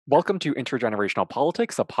Welcome to Intergenerational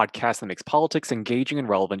Politics, a podcast that makes politics engaging and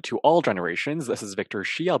relevant to all generations. This is Victor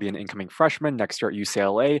Shi. I'll be an incoming freshman next year at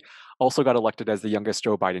UCLA. Also got elected as the youngest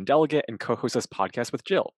Joe Biden delegate and co-host this podcast with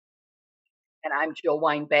Jill. And I'm Jill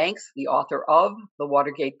Wine-Banks, the author of The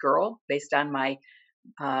Watergate Girl, based on my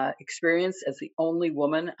experience as the only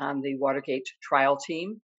woman on the Watergate trial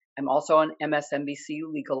team. I'm also an MSNBC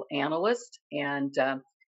legal analyst and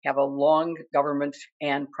have a long government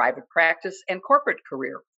and private practice and corporate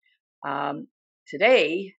career.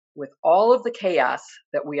 Today, with all of the chaos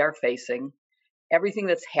that we are facing, everything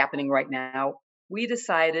that's happening right now, we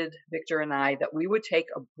decided, Victor and I, that we would take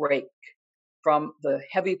a break from the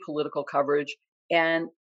heavy political coverage and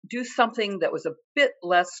do something that was a bit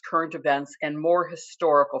less current events and more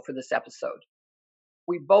historical for this episode.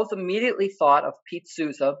 We both immediately thought of Pete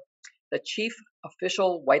Souza, the chief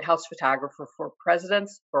official White House photographer for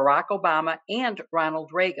Presidents Barack Obama and Ronald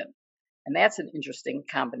Reagan. And that's an interesting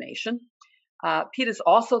combination. Pete is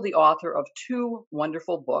also the author of two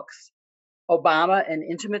wonderful books, Obama, An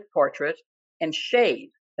Intimate Portrait, and Shade,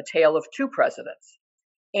 A Tale of Two Presidents.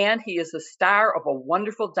 And he is the star of a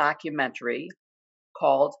wonderful documentary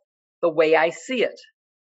called The Way I See It.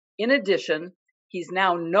 In addition, he's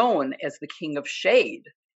now known as the King of Shade.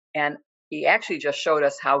 And he actually just showed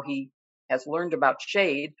us how he has learned about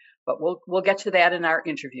shade, but we'll get to that in our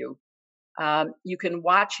interview. You can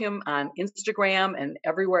watch him on Instagram and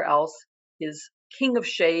everywhere else. His King of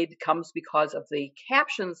Shade comes because of the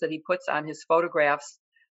captions that he puts on his photographs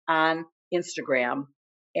on Instagram.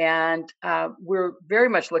 And we're very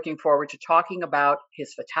much looking forward to talking about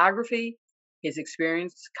his photography, his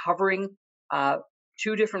experience covering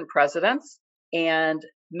two different presidents, and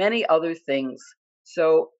many other things.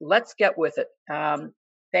 So let's get with it.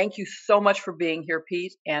 Thank you so much for being here,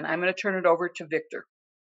 Pete. And I'm going to turn it over to Victor.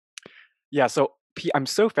 Yeah, so Pete, I'm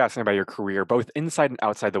so fascinated by your career, both inside and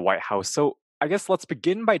outside the White House. So I guess let's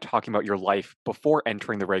begin by talking about your life before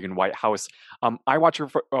entering the Reagan White House. I watched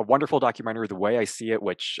a wonderful documentary, The Way I See It,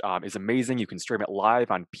 which is amazing. You can stream it live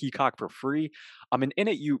on Peacock for free. And in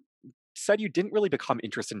it, you said you didn't really become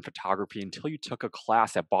interested in photography until you took a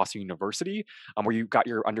class at Boston University, where you got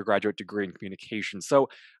your undergraduate degree in communication. So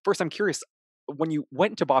first, I'm curious, when you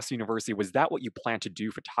went to Boston University, was that what you planned to do,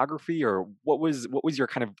 photography, or what was your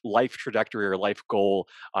kind of life trajectory or life goal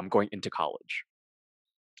going into college?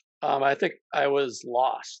 I think I was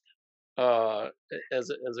lost as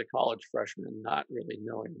a college freshman, not really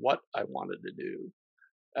knowing what I wanted to do.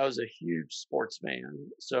 I was a huge sports fan,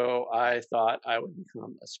 so I thought I would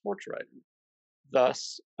become a sports writer.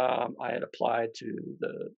 Thus, I had applied to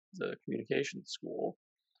the communications school.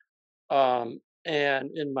 And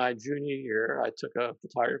in my junior year, I took a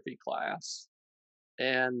photography class,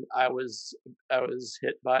 and I was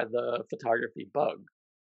hit by the photography bug.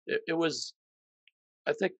 It was,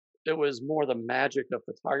 I think, it was more the magic of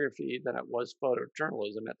photography than it was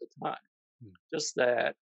photojournalism at the time. Just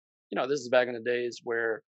that, this is back in the days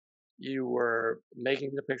where you were making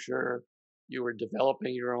the picture, you were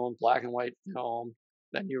developing your own black and white film,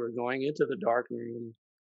 then you were going into the darkroom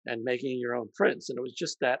and making your own prints. And it was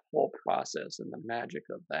just that whole process and the magic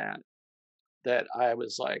of that I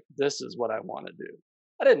was like, this is what I want to do.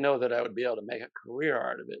 I didn't know that I would be able to make a career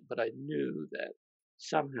out of it, but I knew that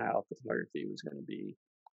somehow photography was going to be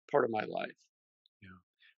part of my life. Yeah,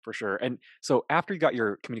 for sure. And so after you got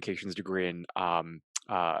your communications degree in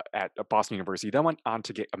at Boston University, you then went on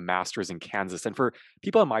to get a master's in Kansas. And for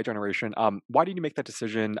people in my generation, why did you make that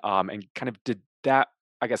decision? And kind of did that,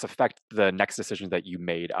 I guess, affect the next decision that you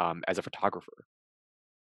made as a photographer?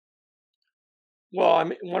 Well, I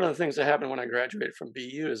mean, one of the things that happened when I graduated from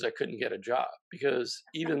BU is I couldn't get a job because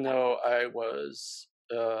even though I was,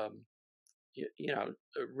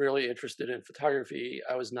 really interested in photography,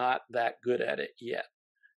 I was not that good at it yet.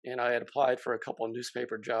 And I had applied for a couple of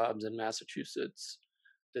newspaper jobs in Massachusetts,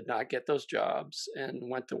 did not get those jobs, and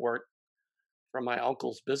went to work for my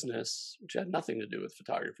uncle's business, which had nothing to do with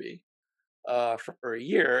photography, for a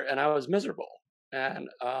year, and I was miserable. And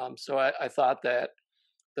so I thought that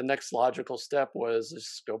the next logical step was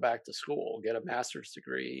just go back to school, get a master's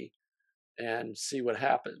degree, and see what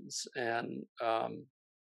happens. And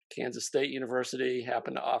Kansas State University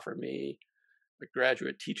happened to offer me a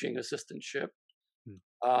graduate teaching assistantship,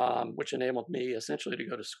 which enabled me essentially to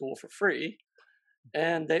go to school for free.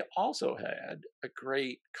 And they also had a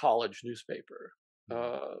great college newspaper,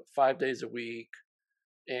 5 days a week,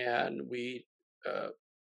 and we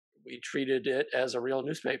treated it as a real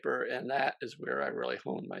newspaper, and that is where I really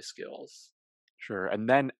honed my skills. Sure. And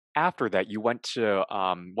then after that, you went to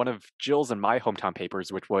one of Jill's and my hometown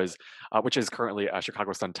papers, which is currently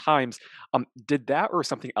Chicago Sun Times. Did that or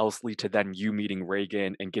something else lead to then you meeting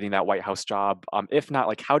Reagan and getting that White House job? If not,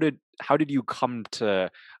 like how did you come to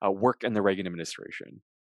work in the Reagan administration?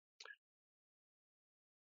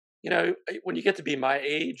 When you get to be my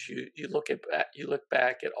age, you look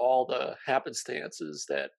back at all the happenstances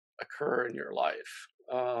that occur in your life.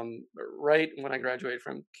 Right when I graduated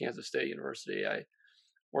from Kansas State University, I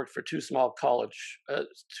worked for two small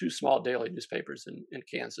daily newspapers in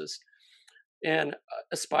Kansas, and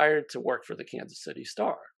aspired to work for the Kansas City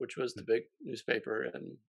Star, which was the big newspaper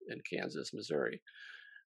in Kansas, Missouri.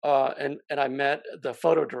 And I met the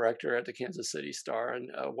photo director at the Kansas City Star, and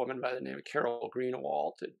a woman by the name of Carol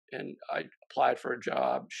Greenewalt, and I applied for a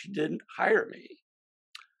job. She didn't hire me,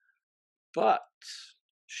 but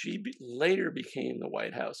later became the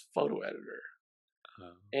White House photo editor.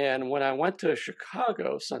 Oh. And when I went to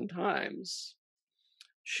Chicago Sun-Times,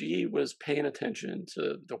 she was paying attention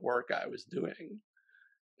to the work I was doing.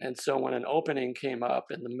 And so when an opening came up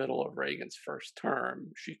in the middle of Reagan's first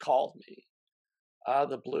term, she called me out of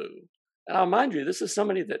the blue. And I'll mind you, this is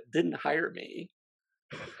somebody that didn't hire me.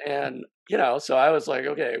 And, so I was like,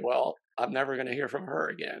 okay, well, I'm never going to hear from her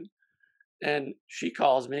again. And she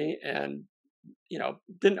calls me and,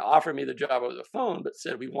 didn't offer me the job over the phone, but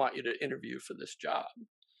said, we want you to interview for this job.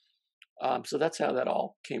 So that's how that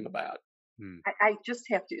all came about. Hmm. I just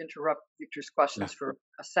have to interrupt Victor's Yeah. questions for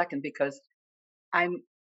a second because I'm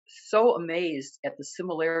so amazed at the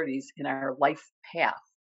similarities in our life path.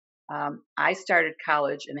 I started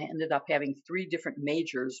college and I ended up having three different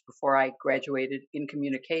majors before I graduated in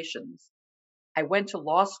communications. I went to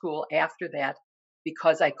law school after that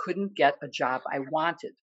because I couldn't get a job I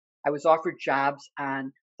wanted. I was offered jobs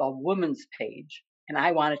on the women's page, and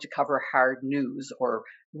I wanted to cover hard news or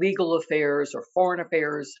legal affairs or foreign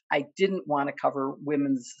affairs. I didn't want to cover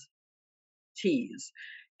women's teas.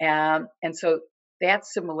 And so that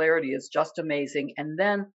similarity is just amazing. And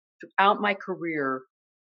then throughout my career,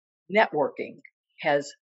 networking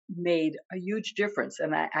has made a huge difference.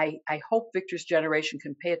 And I hope Victor's generation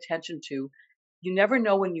can pay attention to. You never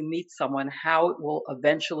know when you meet someone how it will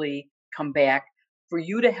eventually come back for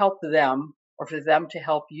you to help them or for them to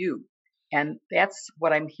help you. And that's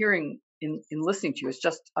what I'm hearing in listening to you. It's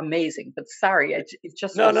just amazing. But sorry, it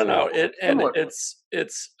just No, was no, no. And similar.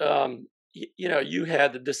 you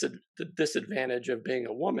had the disadvantage of being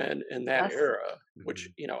a woman in that Yes. era, which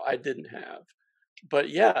Mhm. I didn't have. But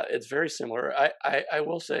yeah, it's very similar. I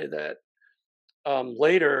will say that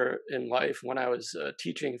later in life, when I was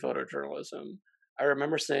teaching photojournalism, I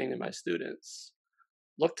remember saying to my students,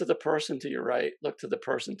 "Look to the person to your right, look to the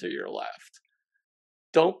person to your left.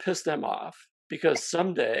 Don't piss them off because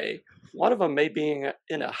someday one of them may be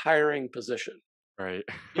in a hiring position." Right.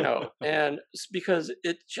 And because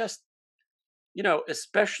it just,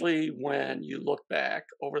 especially when you look back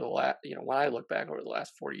over the last, when I look back over the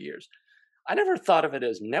last 40 years, I never thought of it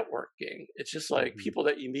as networking. It's just like Mhm. people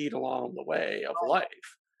that you meet along the way of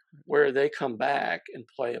life, where they come back and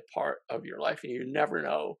play a part of your life, and you never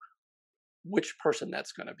know which person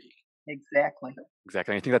that's going to be. Exactly.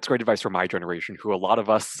 Exactly. I think that's great advice for my generation, who a lot of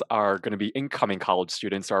us are going to be incoming college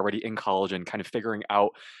students, are already in college and kind of figuring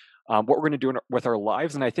out what we're going to do with our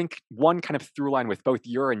lives. And I think one kind of through line with both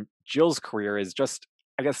your and Jill's career is just,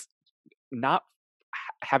 I guess, not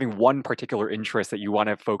having one particular interest that you want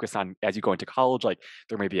to focus on as you go into college. Like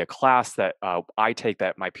there may be a class that I take,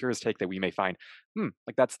 that my peers take, that we may find,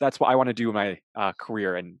 like that's what I want to do in my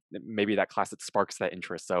career, and maybe that class that sparks that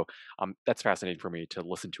interest. So that's fascinating for me to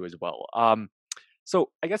listen to as well.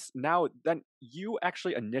 So I guess now then you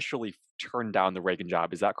actually initially turned down the Reagan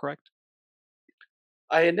job. Is that correct?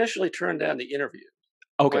 I initially turned down the interview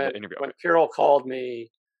Okay, when the interview. when Okay. Carol called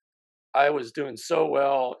me. I was doing so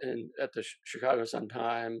well at the Chicago Sun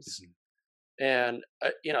Times, Mhm. and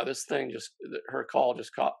this thing her call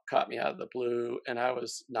just caught me out of the blue, and I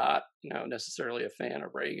was not necessarily a fan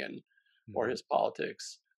of Reagan or Mhm. his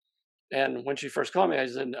politics. And when she first called me, I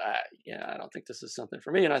said, yeah, I don't think this is something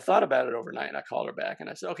for me. And I thought about it overnight, and I called her back and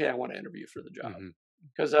I said, okay, I want to interview for the job. Mhm.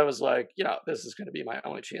 Because I was like, this is going to be my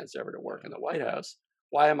only chance ever to work in the White House.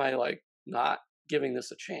 Why am I like not giving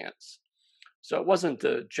this a chance? So it wasn't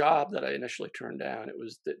the job that I initially turned down. It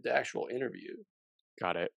was the actual interview.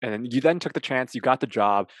 Got it. And then you then took the chance, you got the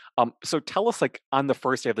job. So tell us, like, on the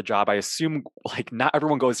first day of the job, I assume like not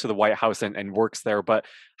everyone goes to the White House and works there, but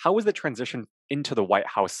how was the transition into the White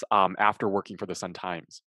House after working for the Sun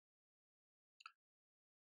Times?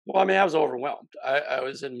 Well, I mean, I was overwhelmed. I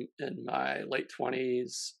was in my late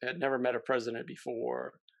 20s, had never met a president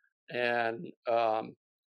before. And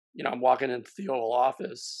I'm walking into the Oval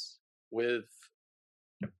Office with,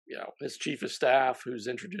 his chief of staff who's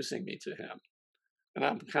introducing me to him. And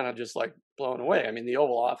I'm kind of just like blown away. I mean, the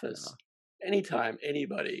Oval Office, Yeah. anytime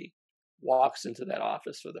anybody walks into that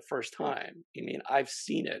office for the first time, I mean, I've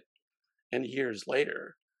seen it, and years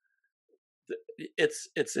later,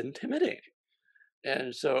 it's intimidating.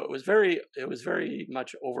 And so it was very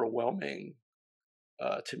much overwhelming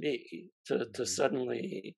to me to Mhm.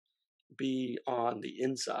 suddenly be on the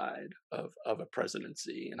inside of a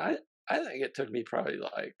presidency. And I think it took me probably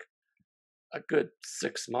like a good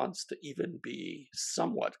 6 months to even be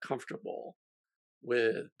somewhat comfortable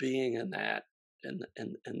with being in that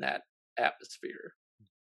atmosphere.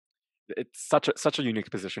 It's such a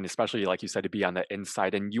unique position, especially like you said, to be on the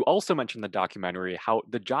inside. And you also mentioned the documentary how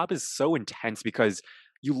the job is so intense because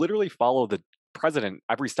you literally follow the president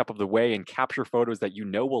every step of the way and capture photos that you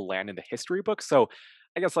know will land in the history book. So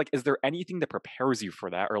I guess like is there anything that prepares you for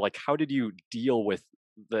that? Or like how did you deal with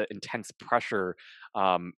the intense pressure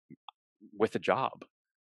um, with the job?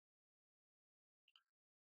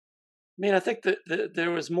 I mean, I think that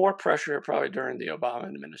there was more pressure probably during the Obama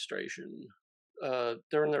administration.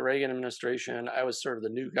 During the Reagan administration, I was sort of the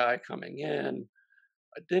new guy coming in.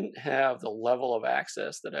 I didn't have the level of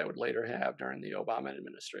access that I would later have during the Obama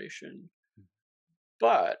administration.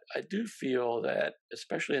 But I do feel that,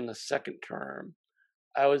 especially in the second term,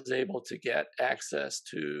 I was able to get access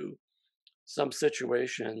to some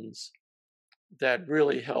situations that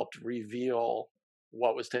really helped reveal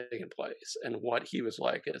what was taking place and what he was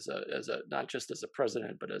like as a not just as a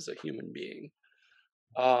president but as a human being.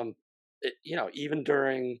 Um, even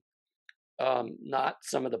during not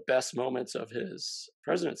some of the best moments of his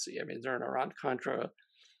presidency. I mean, during Iran Contra,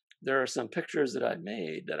 there are some pictures that I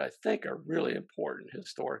made that I think are really important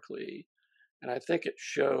historically, and I think it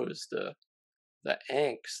shows the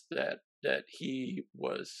angst that he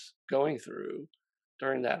was going through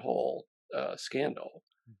during that whole scandal.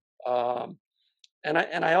 Um, and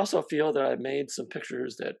I also feel that I made some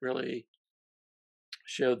pictures that really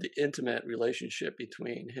showed the intimate relationship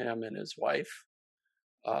between him and his wife,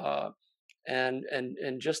 uh, and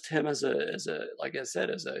just him as a like I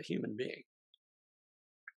said, as a human being.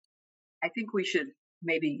 I think we should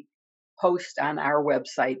maybe post on our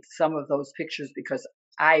website some of those pictures because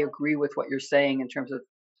I agree with what you're saying in terms of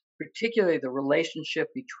particularly the relationship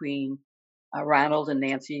between Ronald and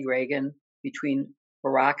Nancy Reagan, between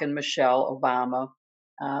Barack and Michelle Obama,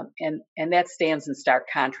 and that stands in stark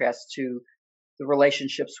contrast to the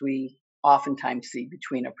relationships we oftentimes see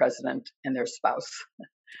between a president and their spouse.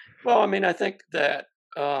 Well, I mean, I think that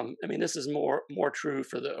I mean this is more true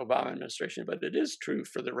for the Obama administration, but it is true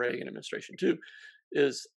for the Reagan administration too.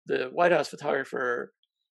 Is the White House photographer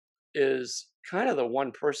is kind of the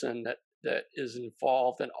one person that is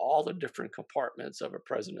involved in all the different compartments of a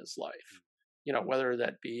president's life. Whether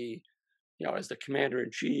that be as the commander in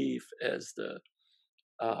chief,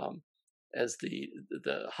 um, as the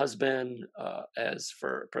husband, as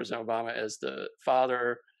for President Obama, as the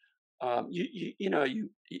father.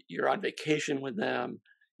 You're on vacation with them.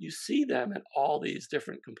 You see them in all these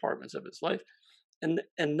different compartments of his life, and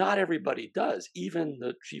not everybody does. Even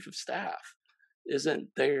the chief of staff isn't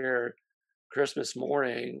there Christmas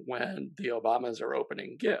morning when the Obamas are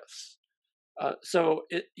opening gifts. So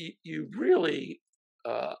you really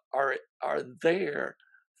are there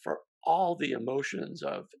for all the emotions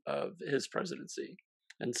of his presidency,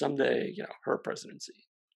 and someday her presidency.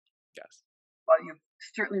 Yes. Well, you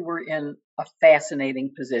certainly were in a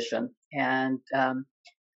fascinating position. And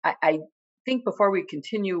I think before we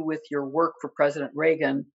continue with your work for President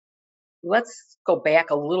Reagan, let's go back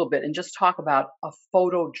a little bit and just talk about a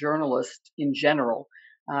photojournalist in general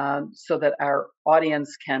so that our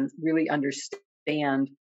audience can really understand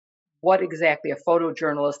what exactly a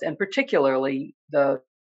photojournalist and particularly the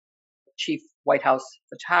chief White House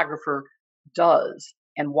photographer does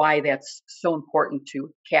and why that's so important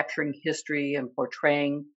to capturing history and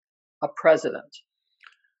portraying a president.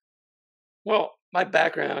 Well, my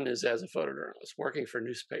background is as a photojournalist, working for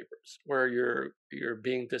newspapers, where you're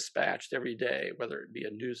being dispatched every day, whether it be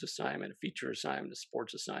a news assignment, a feature assignment, a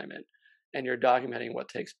sports assignment, and you're documenting what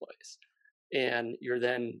takes place. And you're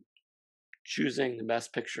then choosing the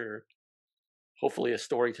best picture, hopefully a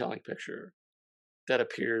storytelling picture that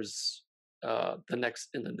appears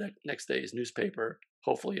next day's newspaper,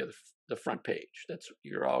 hopefully at the front page. That's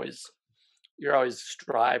you're always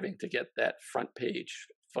striving to get that front page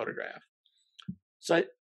photograph. So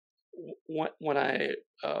when I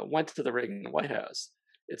went to the Reagan White House,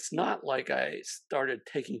 it's not like I started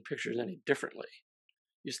taking pictures any differently.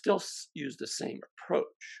 You still use the same approach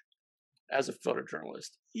as a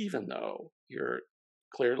photojournalist, even though you're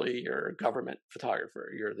clearly you're a government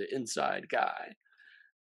photographer, you're the inside guy,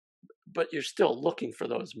 but you're still looking for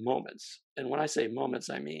those moments. And when I say moments,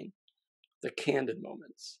 I mean the candid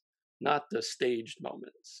moments, not the staged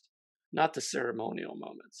moments, not the ceremonial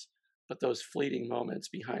moments, but those fleeting moments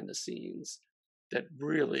behind the scenes that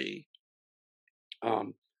really,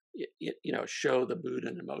 show the mood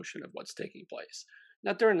and emotion of what's taking place.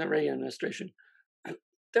 Now, during the Reagan administration,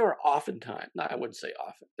 there were oftentimes, no, I wouldn't say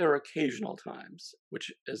often, there were occasional times,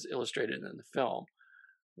 which is illustrated in the film,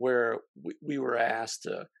 where we were asked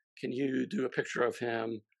to, can you do a picture of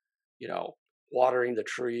him, watering the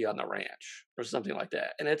tree on the ranch or something like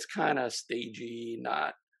that? And it's kind of stagey,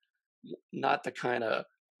 not the kind of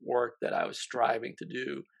work that I was striving to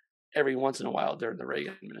do. Every once in a while during the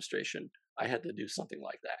Reagan administration, I had to do something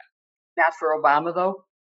like that. Not for Obama, though?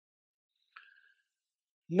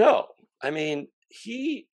 No, I mean,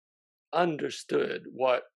 he understood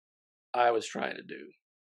what I was trying to do.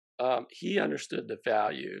 He understood the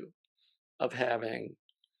value of having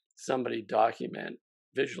somebody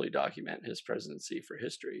visually document his presidency for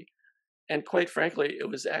history. And quite frankly, it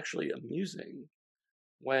was actually amusing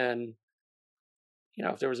when,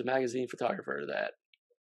 if there was a magazine photographer that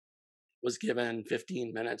was given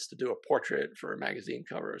 15 minutes to do a portrait for a magazine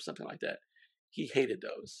cover or something like that, he hated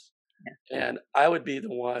those. Yeah. And I would be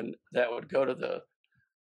the one that would go to the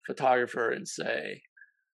photographer and say,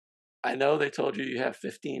 I know they told you you have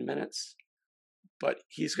 15 minutes, but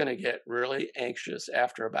he's going to get really anxious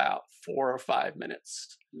after about 4 or 5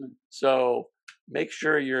 minutes. Mm-hmm. So make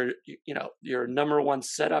sure your number one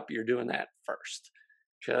setup, you're doing that first,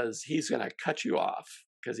 because he's going to cut you off,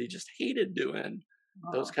 because he just hated doing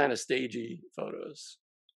those kind of stagey photos.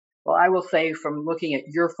 Well, I will say, from looking at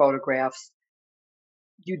your photographs,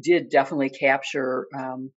 you did definitely capture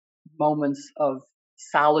moments of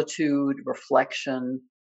solitude, reflection,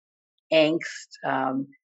 angst,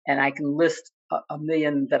 and I can list a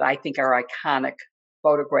million that I think are iconic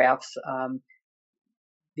photographs.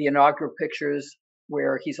 The inaugural pictures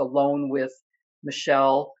where he's alone with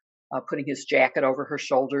Michelle, putting his jacket over her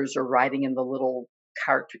shoulders or riding in the little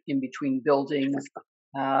cart in between buildings.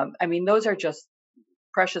 Those are just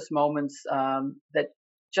precious moments that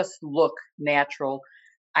just look natural.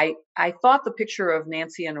 I thought the picture of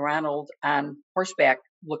Nancy and Ronald on horseback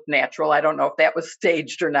looked natural. I don't know if that was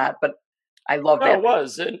staged or not, but I love that. It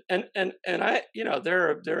was, and I,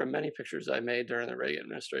 there are many pictures I made during the Reagan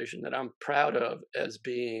administration that I'm proud of as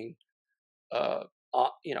being,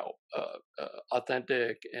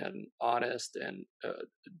 authentic and honest, and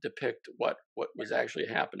depict what was actually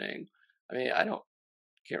happening. I mean,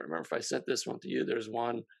 can't remember if I sent this one to you. There's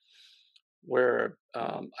one where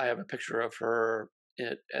I have a picture of her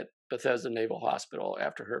at Bethesda Naval Hospital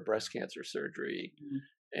after her breast cancer surgery. Mm-hmm.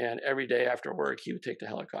 And every day after work, he would take the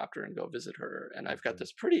helicopter and go visit her. And I've got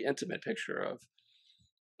this pretty intimate picture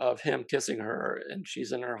of him kissing her, and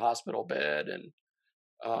she's in her hospital bed. And,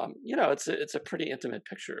 it's a pretty intimate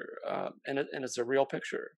picture, and it's a real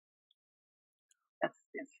picture.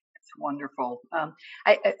 It's wonderful.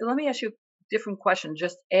 Let me ask you a different question.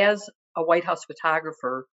 Just as a White House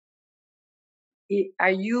photographer,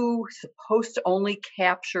 are you supposed to only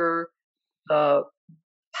capture the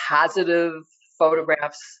positive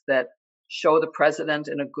photographs that show the president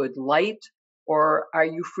in a good light, or are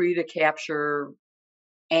you free to capture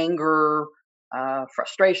anger,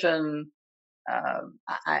 frustration?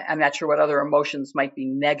 I'm not sure what other emotions might be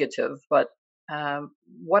negative, but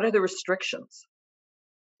what are the restrictions?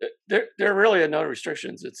 There really are no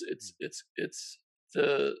restrictions. It's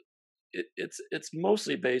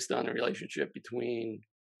mostly based on a relationship between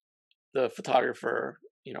the photographer,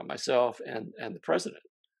 myself, and the president.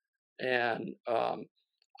 And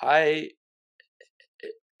I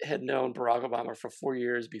had known Barack Obama for 4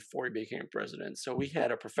 years before he became president, so we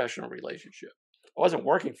had a professional relationship. I wasn't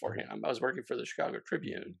working for him; I was working for the Chicago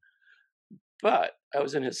Tribune, but I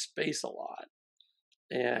was in his space a lot,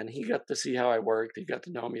 and he got to see how I worked. He got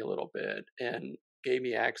to know me a little bit and gave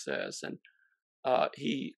me access, and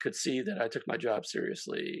he could see that I took my job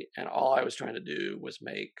seriously, and all I was trying to do was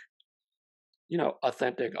make,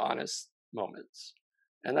 authentic, honest moments.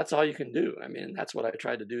 And that's all you can do. I mean, that's what I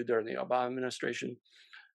tried to do during the Obama administration.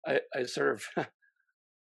 I sort of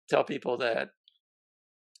tell people that,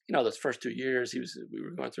 those first 2 years, we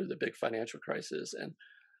were going through the big financial crisis, and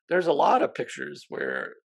there's a lot of pictures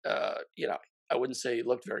where, I wouldn't say he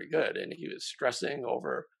looked very good, and he was stressing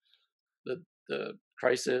over the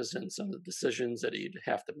crisis and some of the decisions that he'd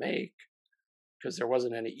have to make, because there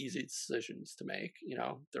wasn't any easy decisions to make.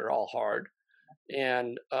 They're all hard.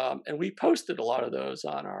 And we posted a lot of those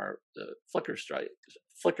on our Flickr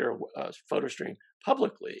photo stream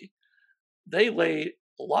publicly. They laid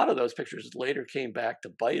a lot of those pictures later came back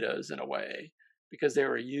to bite us in a way because they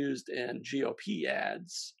were used in GOP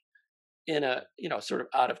ads in a, sort of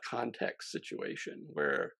out of context situation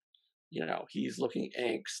where, he's looking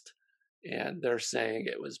angst and they're saying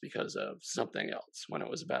it was because of something else when it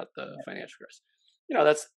was about the financial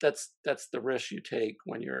crisis. That's the risk you take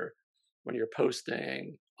when you're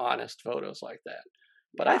posting honest photos like that.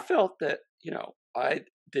 But I felt that, I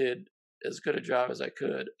did as good a job as I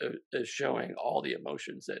could as showing all the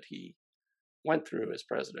emotions that he went through as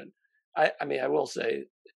president. I mean, I will say,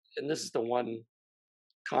 and this is the one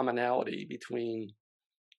commonality between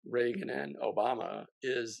Reagan and Obama,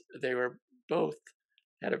 is they were both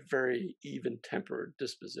had a very even-tempered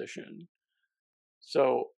disposition.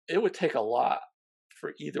 So it would take a lot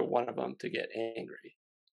for either one of them to get angry.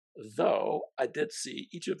 Though I did see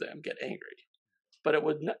each of them get angry, but it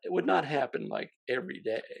would not happen like every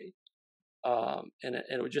day, and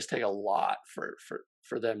it would just take a lot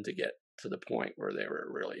for them to get to the point where they were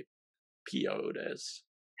really PO'd,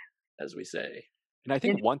 as we say. And I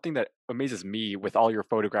think one thing that amazes me with all your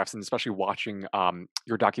photographs, and especially watching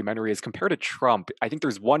your documentary, is compared to Trump. I think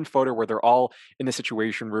there's one photo where they're all in the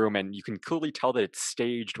Situation Room, and you can clearly tell that it's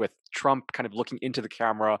staged with Trump kind of looking into the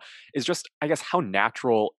camera. Is just, I guess, how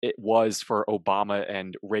natural it was for Obama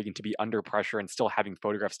and Reagan to be under pressure and still having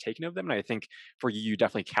photographs taken of them. And I think for you, you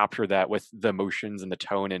definitely capture that with the emotions and the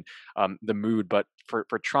tone and the mood. But for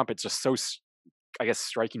Trump, it's just so, I guess,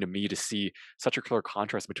 striking to me to see such a clear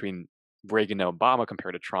contrast between Reagan and Obama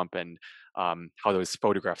compared to Trump, and how those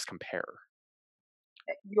photographs compare.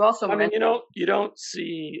 You also I mean, mentioned you don't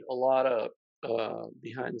see a lot of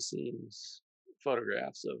behind the scenes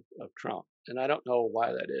photographs of Trump, and I don't know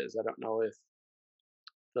why that is. I don't know if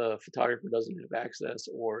the photographer doesn't have access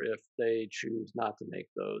or if they choose not to make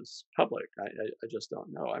those public. I just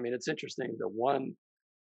don't know. I mean, it's interesting. The one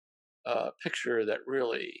picture that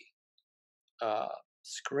really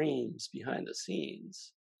screams behind the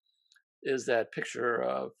scenes is that picture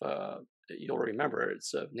of, you'll remember,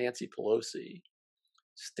 it's of Nancy Pelosi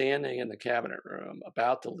standing in the cabinet room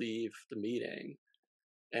about to leave the meeting,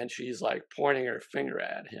 and she's like pointing her finger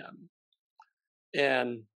at him.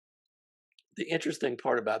 And the interesting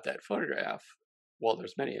part about that photograph, well,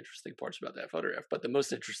 there's many interesting parts about that photograph, but the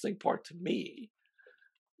most interesting part to me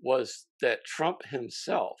was that Trump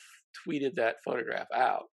himself tweeted that photograph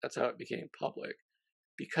out. That's how it became public,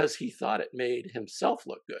 because he thought it made himself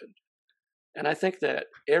look good. And I think that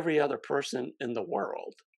every other person in the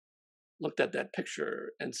world looked at that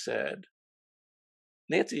picture and said,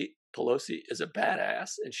 Nancy Pelosi is a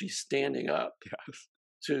badass and she's standing up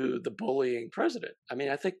to the bullying president. I mean,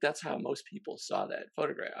 I think that's how most people saw that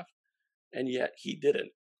photograph. And yet he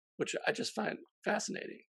didn't, which I just find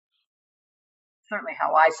fascinating. certainly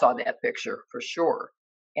how I saw that picture for sure.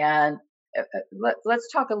 And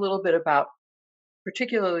let's talk a little bit about,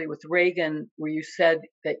 particularly with Reagan, where you said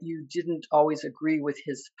that you didn't always agree with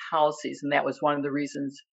his policies, and that was one of the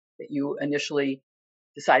reasons that you initially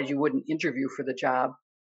decided you wouldn't interview for the job.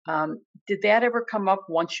 Did that ever come up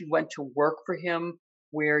once you went to work for him,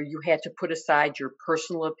 where you had to put aside your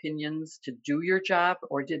personal opinions to do your job,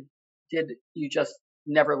 or did you just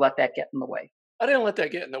never let that get in the way? I didn't let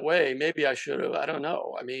that get in the way. Maybe I should have. I don't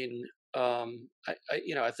know. I mean,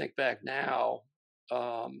 I think back now.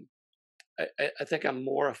 I think I'm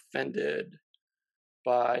more offended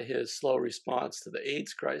by his slow response to the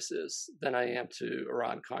AIDS crisis than I am to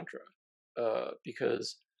Iran-Contra,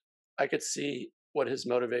 because I could see what his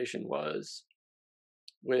motivation was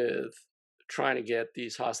with trying to get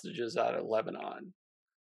these hostages out of Lebanon,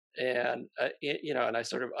 and and I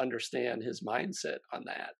sort of understand his mindset on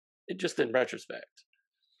that. Just in retrospect,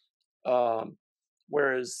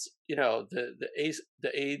 whereas the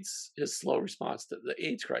AIDS, his slow response to the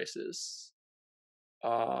AIDS crisis,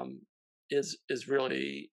 is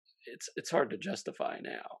really, it's hard to justify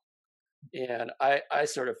now. And I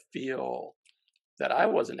sort of feel that I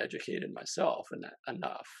wasn't educated myself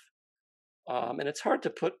enough, and it's hard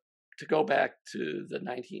to go back to the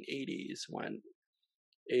 1980s when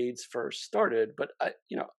AIDS first started, but I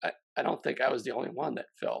don't think I was the only one that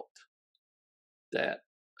felt that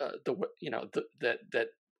that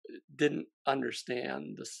didn't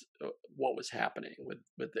understand this, what was happening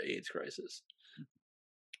with the AIDS crisis.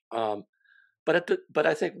 But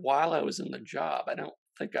I think while I was in the job, I don't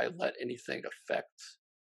think I let anything affect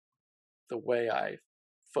the way I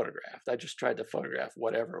photographed. I just tried to photograph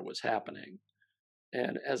whatever was happening.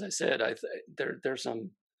 And as I said, there's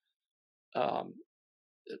some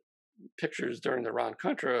pictures during the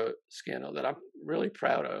Iran-Contra scandal that I'm really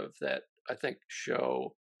proud of, that I think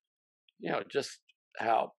show, just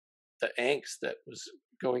how the angst that was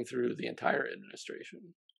going through the entire administration.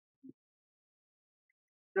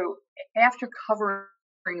 So after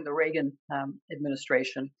covering the Reagan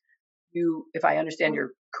administration, you, if I understand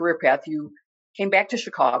your career path, you came back to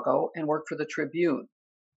Chicago and worked for the Tribune.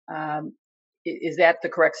 Um, is that the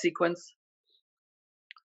correct sequence?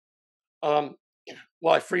 Um,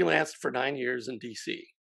 well, I freelanced for 9 years in D.C.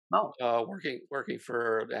 Oh, Working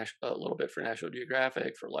for a little bit for National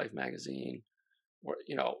Geographic, for Life magazine.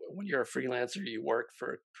 When you're a freelancer, you work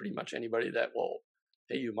for pretty much anybody that will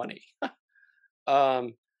pay you money.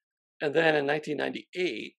 um, and then in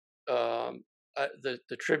 1998,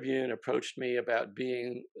 the Tribune approached me about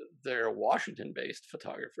being their Washington-based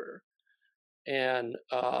photographer, and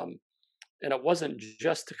it wasn't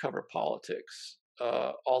just to cover politics.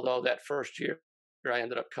 Although that first year I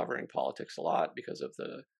ended up covering politics a lot because of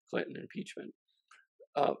the Clinton impeachment.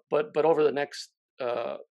 But over the next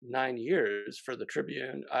 9 years for the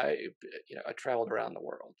Tribune, I traveled around the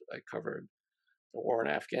world. I covered the war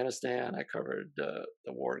in Afghanistan. I covered the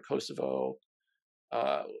war in Kosovo.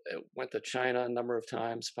 Went to China a number of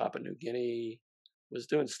times, Papua New Guinea. Was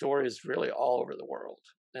doing stories really all over the world.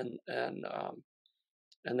 And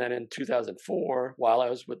then in 2004, while I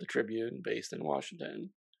was with the Tribune based in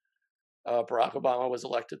Washington, Barack Obama was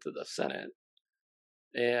elected to the Senate,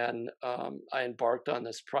 and I embarked on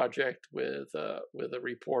this project with a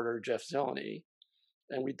reporter, Jeff Zeleny,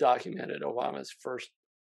 and we documented Obama's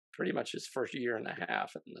pretty much his first year and a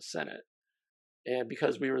half in the Senate. And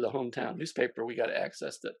because we were the hometown newspaper, we got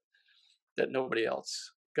access that nobody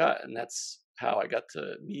else got, and that's how I got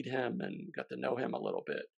to meet him and got to know him a little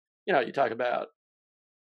bit. You talk about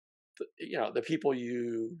the people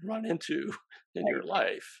you run into in your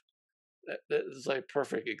life. That is a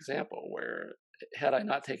perfect example where, had I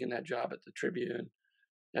not taken that job at the Tribune,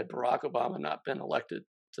 had Barack Obama not been elected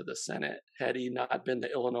to the Senate, had he not been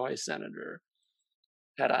the Illinois senator,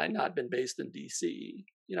 had I not been based in D.C.,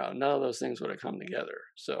 none of those things would have come together.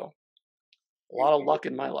 So a lot of luck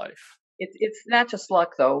in my life. It's not just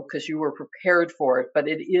luck, though, because you were prepared for it, but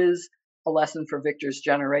it is a lesson for Victor's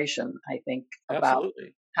generation, I think, about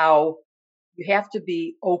Absolutely. how you have to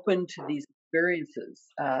be open to these experiences.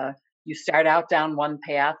 You start out down one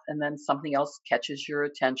path, and then something else catches your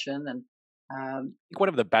attention, and Think one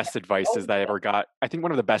of the best advices oh, that I ever got, I think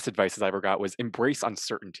one of the best advices I ever got was embrace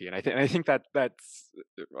uncertainty. And I think that that's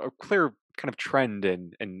a clear kind of trend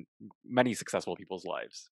in many successful people's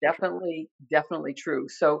lives. For sure. definitely true.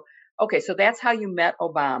 So, okay, so that's how you met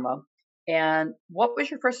Obama. And what was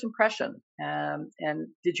your first impression? And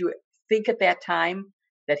did you think at that time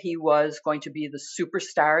that he was going to be the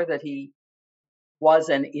superstar that he was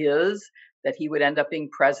and is, that he would end up being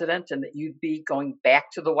president and that you'd be going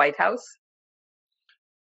back to the White House?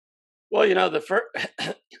 Well, the first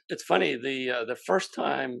it's funny, the first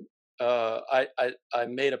time I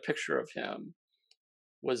made a picture of him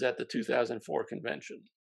was at the 2004 convention.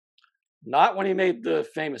 Not when he made the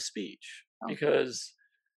famous speech, Oh, because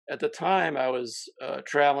at the time I was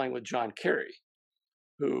traveling with John Kerry,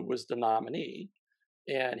 who was the nominee,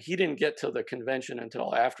 and he didn't get to the convention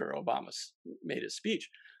until after Obama made his speech.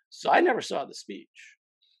 So I never saw the speech.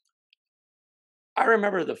 I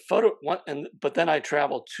remember the photo, but then I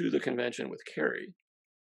traveled to the convention with Kerry,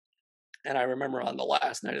 and I remember on the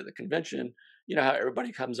last night of the convention, how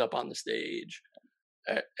everybody comes up on the stage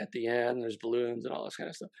at the end. There's balloons and all this kind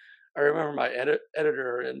of stuff. I remember my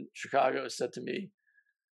editor in Chicago said to me,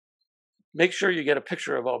 "Make sure you get a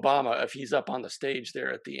picture of Obama if he's up on the stage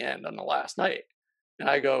there at the end on the last night." And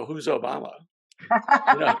I go, "Who's Obama?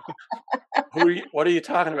 You know, what are you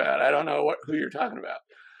talking about? I don't know who you're talking about."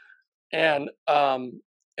 And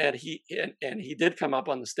he did come up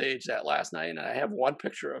on the stage that last night, and I have one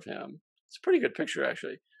picture of him. It's a pretty good picture,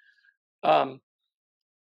 actually. Um,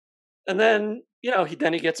 and then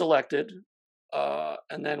he gets elected,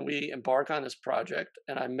 and then we embark on this project,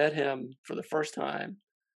 and I met him for the first time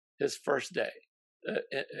his first day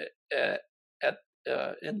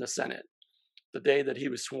in the Senate. The day that he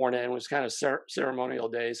was sworn in was kind of ceremonial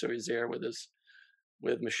day, so he's there with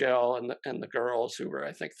Michelle and the girls, who were,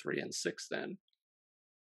 I think, 3 and 6 then.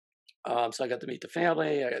 So I got to meet the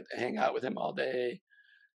family. I got to hang out with him all day,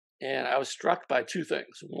 and I was struck by two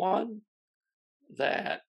things. One,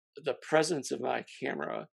 that the presence of my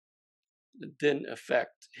camera didn't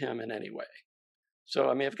affect him in any way. So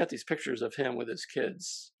I mean, I've got these pictures of him with his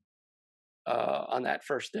kids on that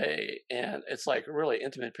first day, and it's like really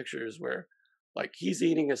intimate pictures where, like, he's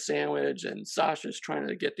eating a sandwich and Sasha's trying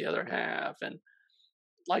to get the other half, and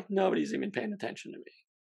like nobody's even paying attention to me.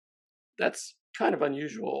 That's kind of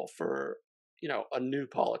unusual for a new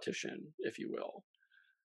politician, if you will.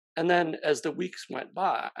 And then as the weeks went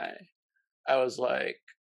by, I was like,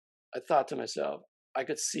 I thought to myself, I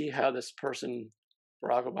could see how this person,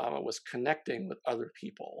 Barack Obama, was connecting with other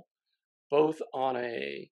people, both on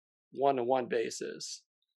a one-to-one basis,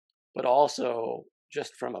 but also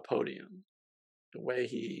just from a podium, the way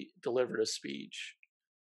he delivered a speech,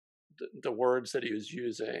 the words that he was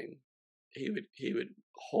using, he would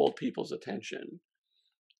hold people's attention.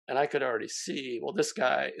 And I could already see, well, this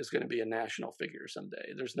guy is going to be a national figure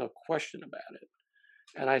someday. There's no question about it.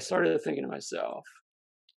 And I started thinking to myself,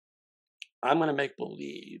 I'm going to make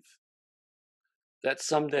believe that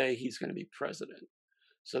someday he's going to be president.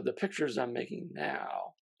 So the pictures I'm making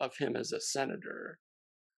now of him as a senator,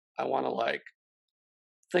 I want to like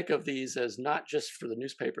think of these as not just for the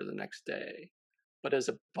newspaper the next day, but as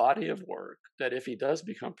a body of work that if he does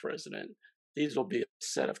become president, these will be a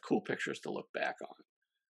set of cool pictures to look back on.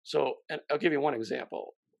 So, and I'll give you one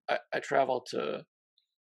example. I traveled to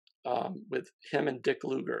with him and Dick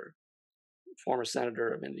Lugar, former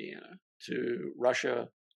senator of Indiana, to Russia,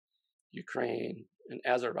 Ukraine, and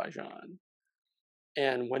Azerbaijan.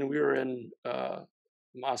 And when we were in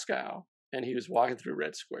Moscow and he was walking through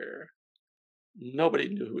Red Square, nobody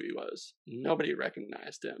knew who he was. Nobody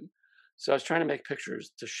recognized him. So I was trying to make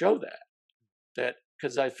pictures to show that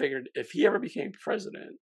because I figured if he ever became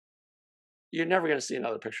president, you're never going to see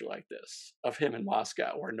another picture like this of him in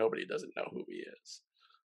Moscow where nobody doesn't know who he is.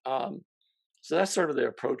 So that's sort of the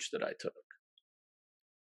approach that I took.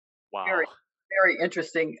 Wow. Very, very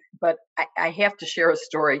interesting. But I have to share a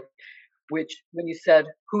story, which when you said,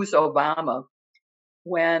 who's Obama?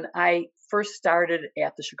 When I first started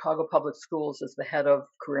at the Chicago Public Schools as the head of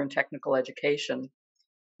career and technical education,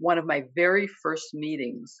 one of my very first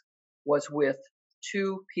meetings was with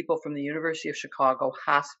two people from the University of Chicago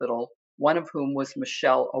Hospital, one of whom was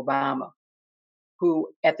Michelle Obama, who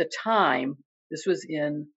at the time, this was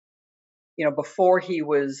in, before he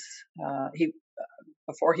was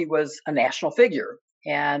before he was a national figure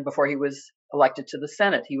and before he was elected to the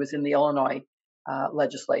Senate. He was in the Illinois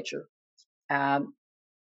legislature. And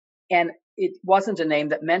it wasn't a name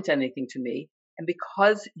that meant anything to me. And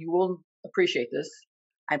because you will appreciate this,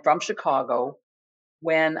 I'm from Chicago.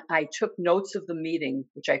 When I took notes of the meeting,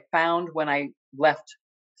 which I found when I left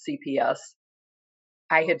CPS,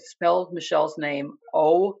 I had spelled Michelle's name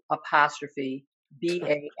O''Bama,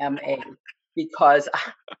 because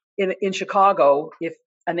in Chicago, if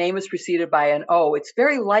a name is preceded by an O, it's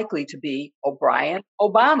very likely to be O'Brien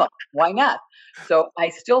Obama. Why not? So I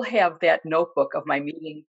still have that notebook of my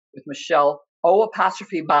meeting with Michelle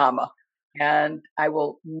O''Bama, and I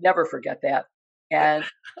will never forget that. And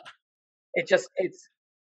it's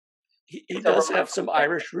He a does have some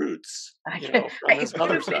Irish roots, from his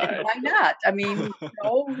mother's side. Why not? I mean,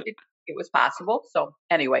 it was possible. So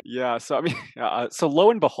anyway, Yeah, so I mean, so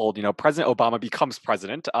lo and behold, President Obama becomes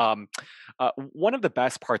president. One of the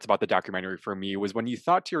best parts about the documentary for me was when you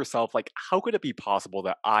thought to yourself, like, how could it be possible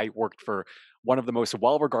that I worked for one of the most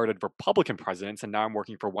well-regarded Republican presidents, and now I'm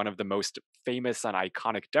working for one of the most famous and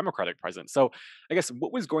iconic Democratic presidents? So, I guess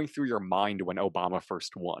what was going through your mind when Obama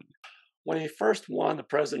first won? When he first won the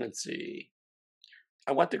presidency,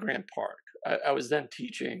 I went to Grant Park. I was then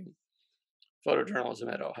teaching photojournalism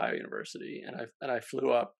at Ohio University, and I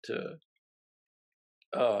flew up to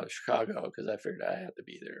Chicago because I figured I had to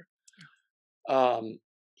be there.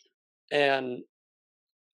 And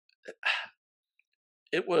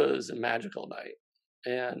it was a magical night.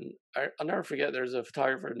 And I'll never forget, there's a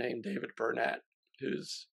photographer named David Burnett,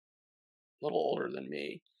 who's a little older than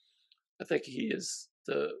me. I think he is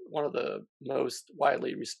one of the most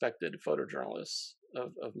widely respected photojournalists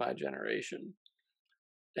of my generation.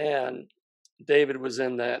 And David was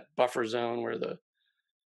in that buffer zone where the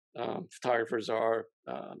photographers are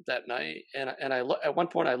that night. And at one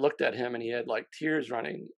point I looked at him and he had like tears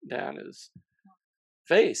running down his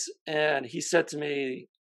face. And he said to me,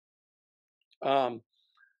 I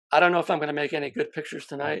don't know if I'm going to make any good pictures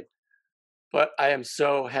tonight, but I am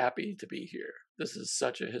so happy to be here. This is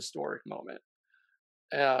such a historic moment.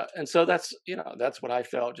 And so that's what I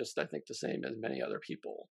felt, just I think the same as many other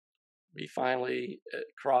people. We finally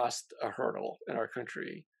crossed a hurdle in our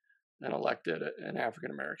country and elected an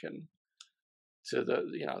African American to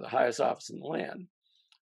the highest office in the land.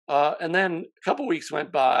 And then a couple weeks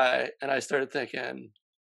went by, and I started thinking,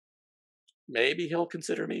 maybe he'll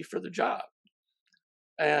consider me for the job.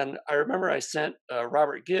 And I remember I sent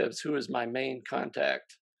Robert Gibbs, who is my main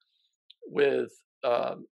contact with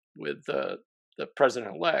the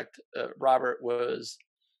president-elect. Robert was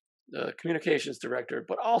the communications director,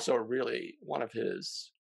 but also really one of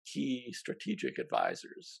his key strategic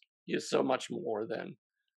advisors. He is so much more than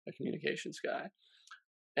a communications guy.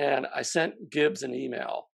 And I sent Gibbs an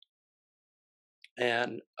email,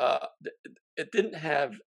 and it didn't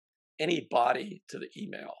have any body to the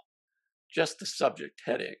email, just the subject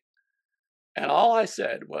heading. And all I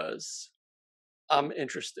said was, "I'm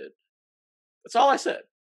interested." That's all I said.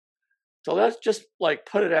 So let's just like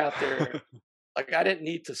put it out there. Like I didn't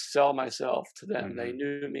need to sell myself to them. They Hmm.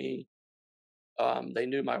 knew me. They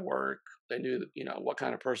knew my work. They knew, what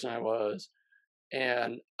kind of person I was.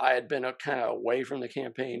 And I had been kind of away from the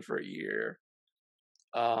campaign for a year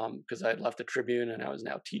because I had left the Tribune and I was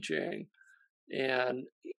now teaching. And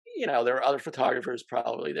there were other photographers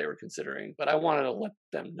probably they were considering, but I wanted to let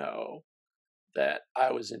them know that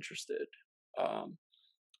I was interested. Um,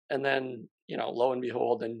 and then, lo and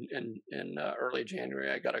behold, in early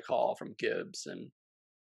January, I got a call from Gibbs, and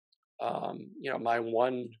my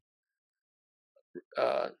one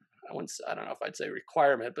uh, I don't know if I'd say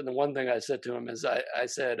requirement, but the one thing I said to him is I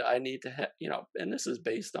said I need to and this is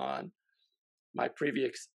based on my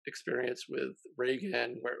previous experience with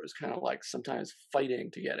Reagan, where it was kind of like sometimes fighting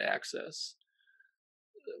to get access.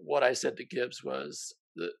 What I said to Gibbs was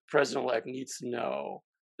the president-elect needs to know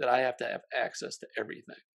that I have to have access to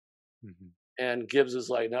everything. Hmm. And Gibbs is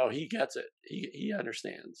like, no, he gets it. He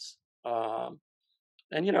understands.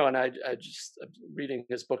 And I'm reading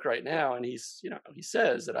his book right now, and he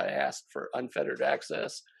says that I asked for unfettered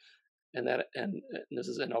access, and this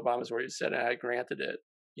is in Obama's where he said, and I granted it,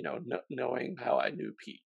 knowing how I knew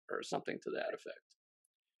Pete or something to that effect.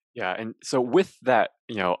 Yeah, and so with that,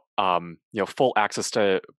 full access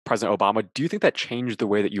to President Obama, do you think that changed the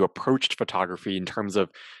way that you approached photography in terms of,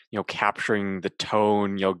 capturing the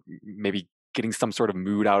tone, maybe getting some sort of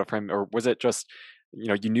mood out of him, or was it just,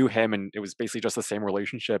 you knew him and it was basically just the same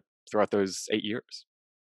relationship throughout those 8 years?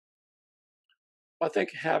 I think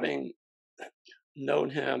having known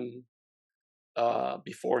him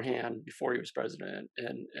beforehand, before he was president,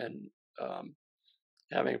 and um,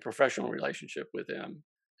 having a professional relationship with him,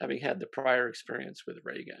 having had the prior experience with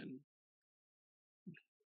Reagan,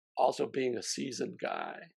 also being a seasoned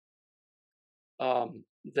guy,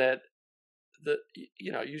 that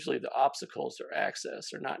usually the obstacles or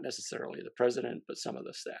access are not necessarily the president, but some of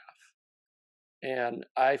the staff. And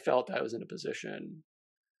I felt I was in a position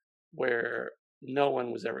where no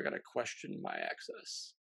one was ever going to question my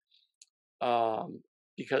access,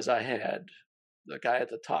 because I had the guy at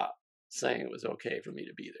the top saying it was okay for me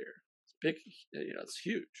to be there. It's big, it's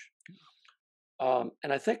huge.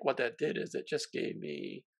 And I think what that did is it just gave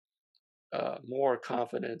me more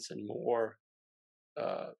confidence and more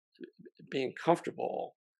uh, being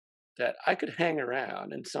comfortable that I could hang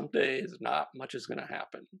around, and some days not much is going to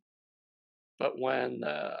happen. But when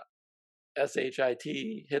SHIT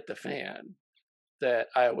hit the fan, that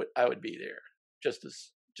I would be there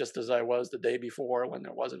just as I was the day before when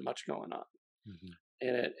there wasn't much going on, Hmm.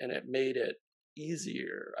 and it made it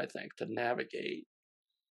easier, I think, to navigate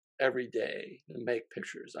every day and make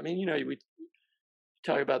pictures. I mean, we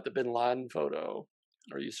talk about the Bin Laden photo,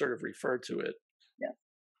 or you sort of refer to it, Yeah.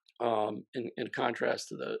 in contrast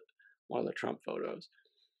to the one of the Trump photos.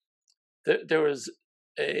 There was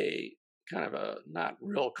a kind of a not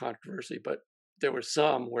real controversy, but there was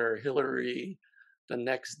some where Hillary, the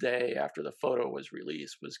next day after the photo was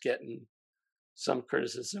released, was getting some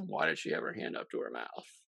criticism. Why did she have her hand up to her mouth,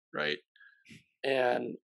 right?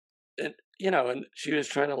 And and she was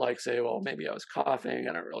trying to like say, well, maybe I was coughing.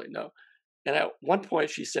 I don't really know. And at one point,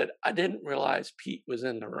 she said, I didn't realize Pete was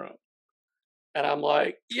in the room. And I'm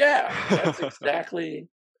like, yeah, that's exactly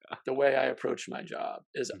the way I approached my job.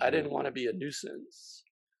 Is I Hmm. didn't want to be a nuisance.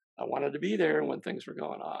 I wanted to be there when things were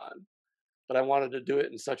going on, but I wanted to do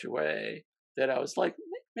it in such a way that I was like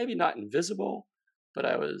maybe not invisible, but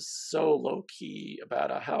I was so low key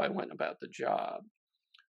about how I went about the job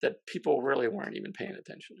that people really weren't even paying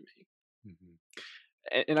attention to me. Hmm.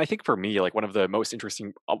 And I think for me, like one of the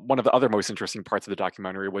other most interesting parts of the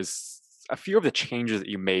documentary was a few of the changes that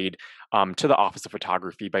you made to the Office of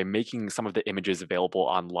Photography by making some of the images available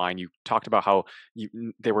online. You talked about how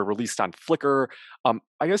they were released on Flickr.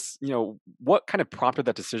 I guess what kind of prompted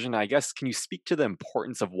that decision. I guess can you speak to the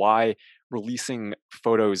importance of why releasing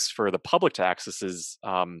photos for the public to access is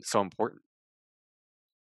so important?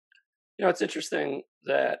 It's interesting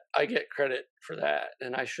that I get credit for that,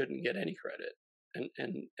 and I shouldn't get any credit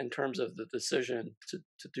in terms of the decision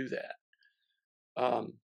to do that.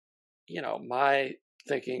 Um, my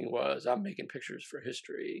thinking was I'm making pictures for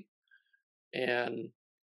history, and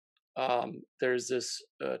there's this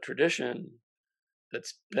tradition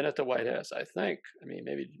that's been at the White House. I think. I mean,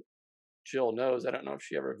 maybe Jill knows. I don't know if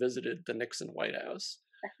she ever visited the Nixon White House,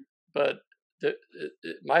 but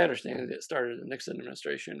my understanding is it started in the Nixon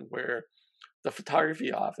administration, where the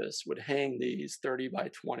photography office would hang these 30 by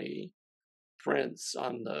 20 prints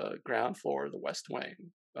on the ground floor of the West Wing.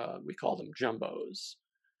 We called them jumbos,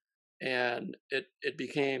 and it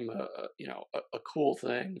became a cool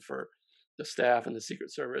thing for the staff and the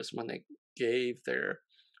Secret Service when they gave their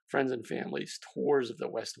friends and families tours of the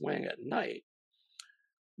West Wing at night.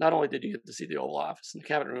 Not only did you get to see the Oval Office and the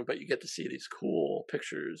Cabinet Room, but you get to see these cool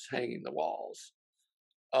pictures hanging the walls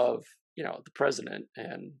of the president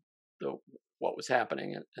and the what was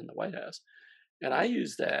happening in the White House. And I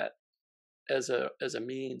used that as a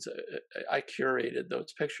means. I curated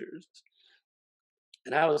those pictures,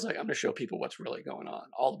 and I was like, I'm going to show people what's really going on.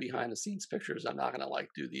 All the behind the scenes pictures. I'm not going to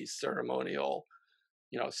do these ceremonial,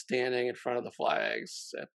 standing in front of the flags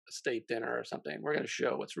at a state dinner or something. We're going to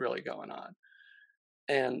show what's really going on.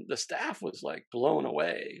 And the staff was blown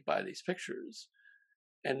away by these pictures.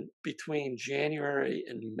 And between January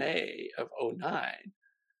and May of '09,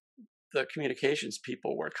 the communications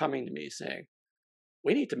people were coming to me saying,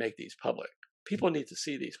 we need to make these public. People need to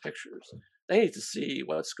see these pictures. They need to see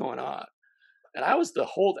what's going on. And I was the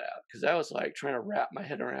holdout because I was trying to wrap my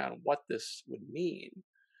head around what this would mean.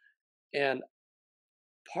 And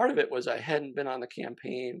part of it was I hadn't been on the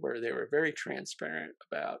campaign where they were very transparent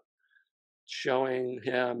about showing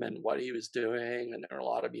him and what he was doing. And there were a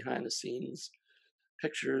lot of behind the scenes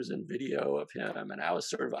pictures and video of him. And I was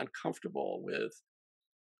sort of uncomfortable with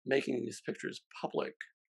making these pictures public.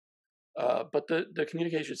 But the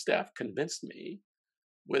communication staff convinced me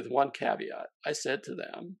with one caveat. I said to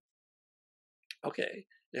them, okay,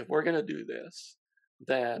 if we're going to do this,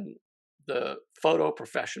 then the photo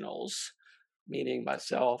professionals, meaning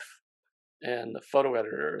myself and the photo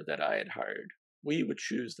editor that I had hired, we would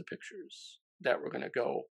choose the pictures that were going to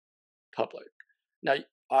go public. Now,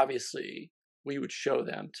 obviously, we would show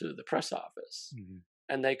them to the press office,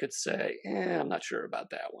 and they could say, I'm not sure about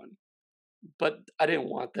that one. But I didn't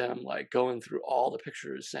want them going through all the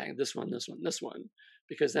pictures saying this one, this one, this one,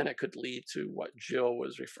 because then it could lead to what Jill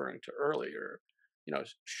was referring to earlier,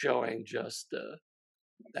 showing just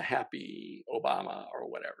the happy Obama or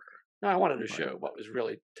whatever. No, I wanted to show what was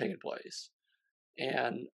really taking place.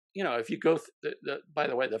 And, if you go, by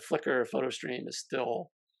the way, the Flickr photo stream is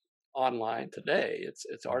still online today.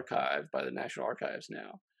 It's archived by the National Archives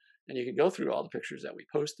now. And you can go through all the pictures that we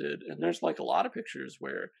posted. And there's a lot of pictures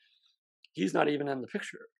where he's not even in the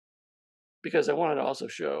picture, because I wanted to also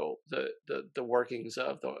show the workings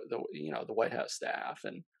of the White House staff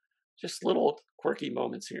and just little quirky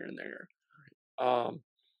moments here and there.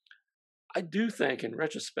 I do think, in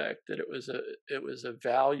retrospect, that it was a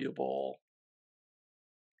valuable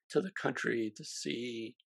to the country to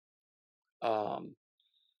see, not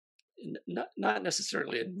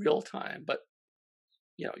necessarily in real time, but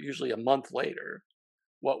usually a month later,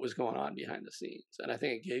 what was going on behind the scenes. And I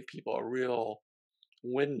think it gave people a real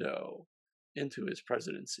window into his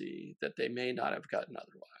presidency that they may not have gotten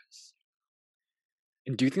otherwise.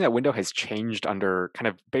 And do you think that window has changed under kind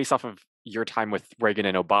of based off of your time with Reagan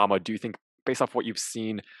and Obama? Do you think, based off what you've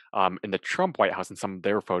seen in the Trump White House and some of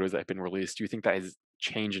their photos that have been released, do you think that has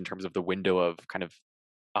changed in terms of the window of kind of,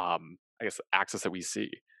 I guess, access that we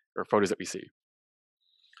see or photos that we see?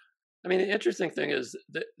 I mean, the interesting thing is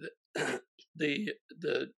that the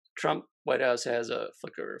Trump White House has a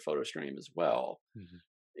Flickr photo stream as well,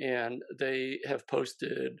 and they have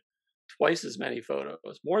posted twice as many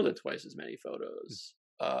photos, more than twice as many photos,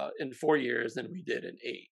 in 4 years than we did in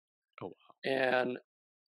 8. Oh, wow. And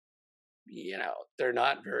they're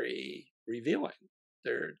not very revealing.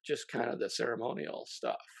 They're just kind of the ceremonial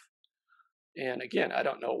stuff. And again, I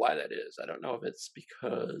don't know why that is. I don't know if it's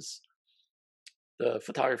because the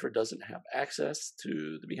photographer doesn't have access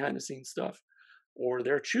to the behind the scenes stuff, or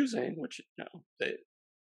they're choosing, which they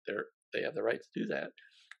have the right to do that,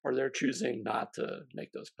 or they're choosing not to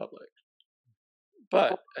make those public.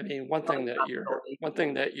 But I mean, one thing that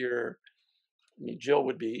Jill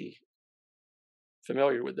would be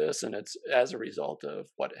familiar with this, and it's as a result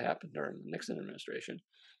of what happened during the Nixon administration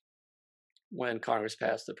when Congress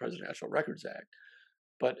passed the Presidential Records Act.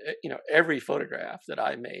 But every photograph that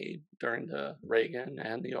I made during the Reagan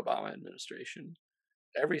and the Obama administration,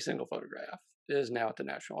 every single photograph is now at the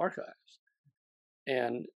National Archives.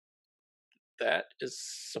 And that is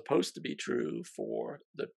supposed to be true for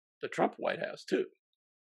the Trump White House too.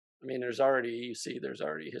 I mean, there's already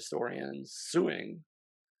historians suing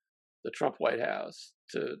the Trump White House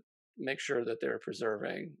to make sure that they're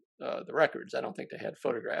preserving the records. I don't think they had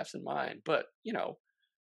photographs in mind, but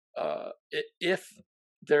if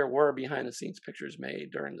there were behind the scenes pictures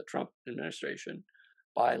made during the Trump administration,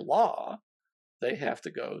 by law, they have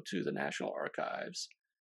to go to the National Archives,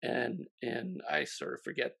 and I sort of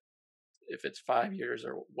forget if it's 5 years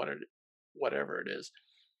or whatever it is.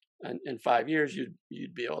 And in 5 years,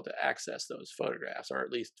 you'd be able to access those photographs, or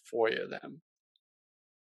at least FOIA them.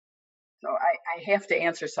 So I have to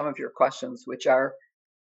answer some of your questions, which are,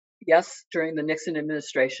 yes, during the Nixon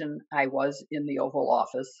administration, I was in the Oval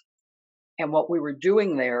Office. And what we were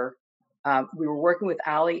doing there, we were working with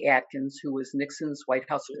Ali Atkins, who was Nixon's White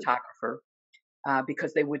House photographer,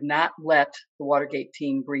 because they would not let the Watergate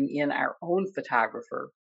team bring in our own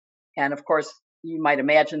photographer. And of course, you might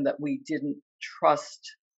imagine that we didn't trust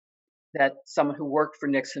that someone who worked for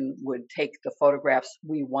Nixon would take the photographs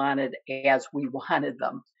we wanted as we wanted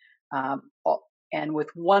them. And with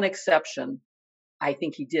one exception, I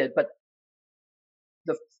think he did. But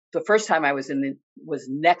the first time I was was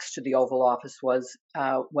next to the Oval Office was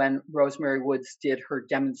when Rosemary Woods did her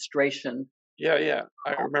demonstration. Yeah.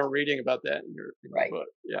 I remember reading about that in your Right. book.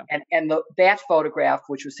 Yeah. And that photograph,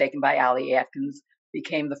 which was taken by Ali Atkins,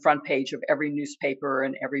 became the front page of every newspaper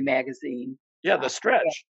and every magazine. Yeah, the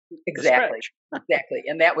stretch. Exactly. Exactly.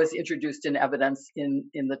 And that was introduced in evidence in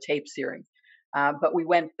the tape searing. But we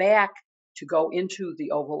went back to go into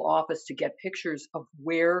the Oval Office to get pictures of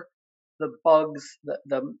where the bugs,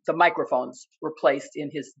 the microphones were placed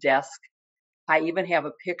in his desk. I even have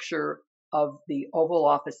a picture of the Oval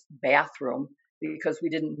Office bathroom because we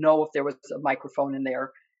didn't know if there was a microphone in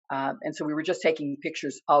there. And so we were just taking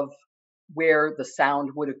pictures of where the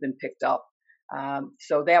sound would have been picked up.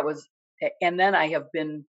 So that was, and then I have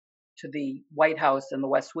been to the White House and the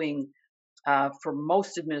West Wing for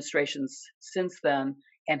most administrations since then,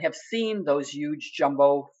 and have seen those huge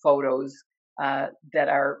jumbo photos that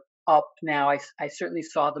are up now. I certainly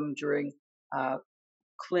saw them during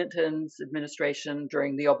Clinton's administration,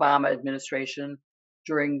 during the Obama administration,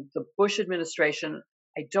 during the Bush administration.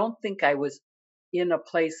 I don't think I was in a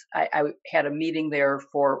place, I had a meeting there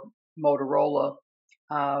for Motorola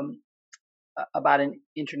about an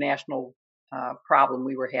international problem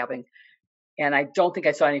we were having. And I don't think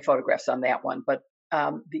I saw any photographs on that one. But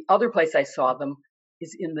the other place I saw them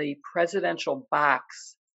is in the presidential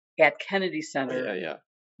box at Kennedy Center,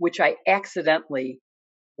 which I accidentally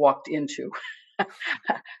walked into.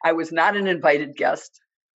 I was not an invited guest.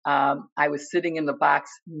 I was sitting in the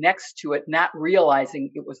box next to it, not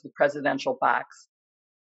realizing it was the presidential box.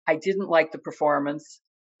 I didn't like the performance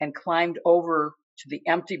and climbed over to the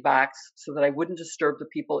empty box so that I wouldn't disturb the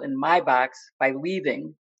people in my box by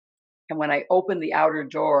leaving. And when I opened the outer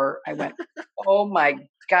door, I went, oh my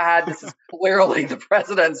God, this is clearly the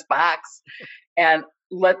president's box. And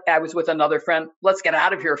I was with another friend, let's get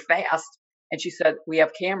out of here fast. And she said, we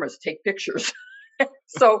have cameras, take pictures.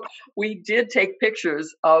 So we did take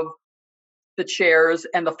pictures of the chairs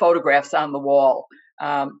and the photographs on the wall.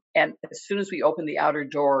 And as soon as we opened the outer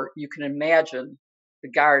door, you can imagine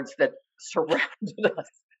the guards that surrounded us.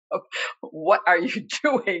 What are you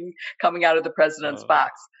doing coming out of the president's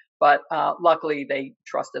box? But luckily, they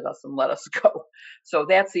trusted us and let us go. So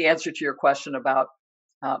that's the answer to your question about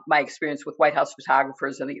my experience with White House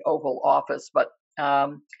photographers in the Oval Office. But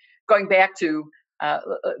going back to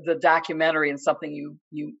the documentary and something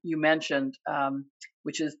you mentioned,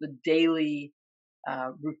 which is the daily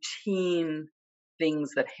routine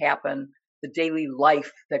things that happen, the daily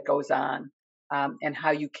life that goes on, and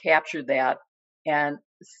how you capture that. And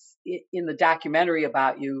in the documentary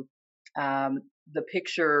about you, the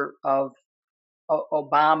picture of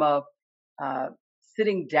Obama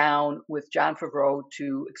sitting down with John Favreau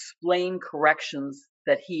to explain corrections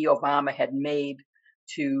that Obama, had made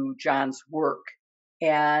to John's work,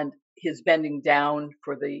 and his bending down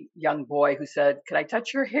for the young boy who said, "Can I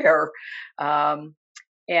touch your hair?"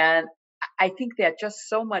 And I think that just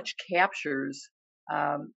so much captures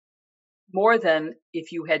more than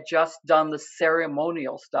if you had just done the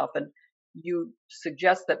ceremonial stuff. And you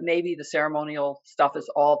suggest that maybe the ceremonial stuff is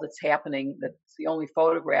all that's happening, that's the only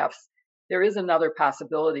photographs. There is another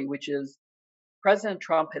possibility, which is President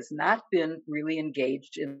Trump has not been really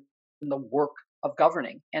engaged in the work of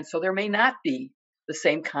governing. And so there may not be the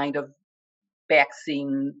same kind of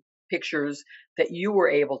backscene pictures that you were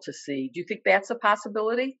able to see. Do you think that's a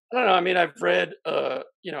possibility? I don't know. I mean, I've read, a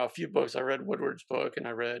few books. I read Woodward's book, and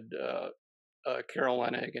I read Carol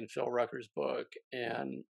Leonnig and Phil Rucker's book.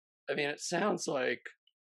 And I mean, it sounds like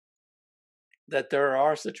that there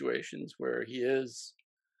are situations where he is,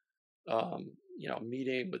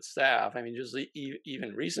 meeting with staff. I mean, just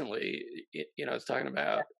even recently, it's talking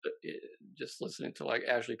about just listening to like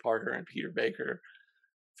Ashley Parker and Peter Baker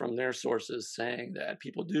from their sources saying that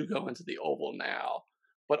people do go into the Oval now,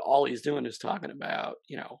 but all he's doing is talking about,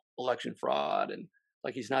 election fraud, and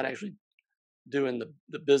like he's not actually doing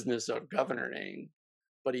the business of governing,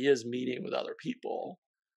 but he is meeting with other people.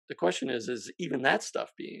 the question is even that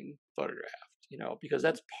stuff being photographed? Because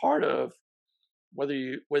that's part of whether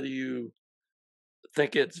you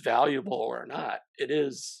think it's valuable or not. It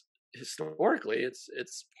is historically, it's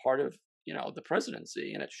part of the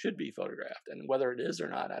presidency, and it should be photographed. And whether it is or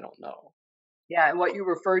not, I don't know. Yeah, and what you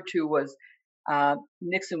referred to was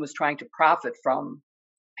Nixon was trying to profit from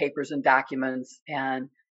papers and documents, and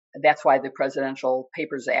that's why the Presidential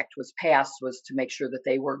Papers Act was passed, was to make sure that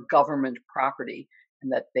they were government property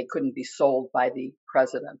and that they couldn't be sold by the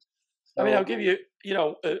president. I mean, I'll So give you,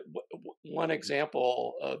 one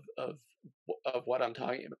example of what I'm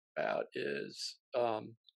talking about is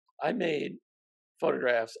I made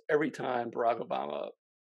photographs every time Barack Obama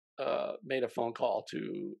made a phone call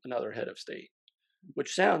to another head of state,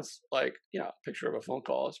 which sounds like a picture of a phone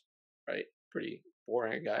call is right, pretty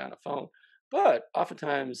boring, a guy on a phone. But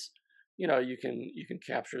oftentimes, you can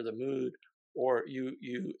capture the mood, or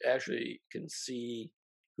you actually can see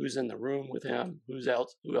who's in the room with him, who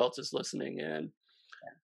else is listening in.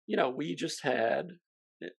 We just had,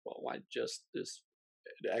 well, why just this?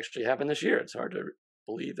 It actually happened this year. It's hard to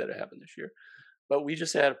believe that it happened this year, but we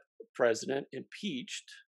just had a president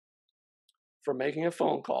impeached for making a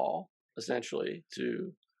phone call, essentially,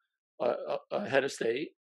 to a head of state,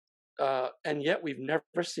 and yet we've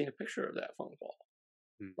never seen a picture of that phone call.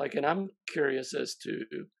 Mm. Like, and I'm curious as to,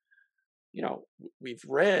 we've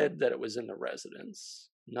read that it was in the residence,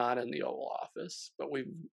 not in the Oval Office, but we've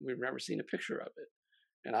never seen a picture of it.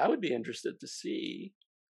 And I would be interested to see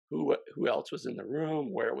who else was in the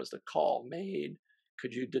room, where was the call made,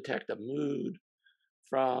 could you detect a mood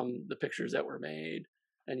from the pictures that were made,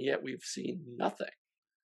 and yet we've seen nothing.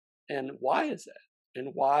 And why is that?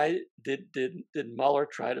 And why did Mueller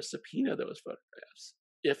try to subpoena those photographs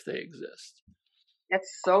if they exist?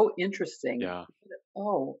 that's so interesting. Yeah.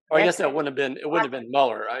 Oh, Or I guess actually, that wouldn't have been it wouldn't have been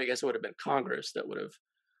Mueller. I guess it would have been Congress that would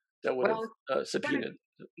have well, could have, subpoenaed.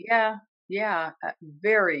 yeah, yeah,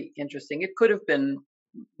 very interesting. It could have been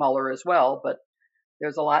Mueller as well, but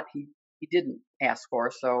there's a lot he didn't ask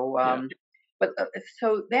for. So, Yeah. but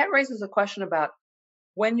so that raises a question about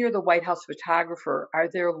when you're the White House photographer, are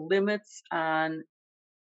there limits on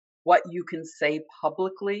what you can say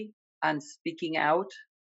publicly on speaking out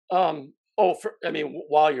I mean,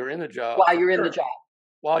 while you're in the job, while for you're in the sure. job?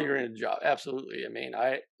 While you're in the job, absolutely. I mean,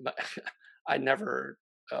 I never,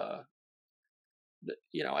 uh,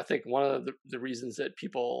 I think one of the reasons that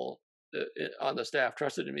people on the staff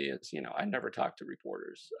trusted in me is, I never talked to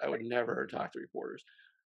reporters. I would never talk to reporters.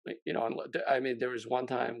 I mean, there was one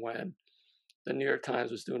time when the New York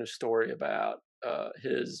Times was doing a story about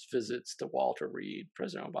his visits to Walter Reed,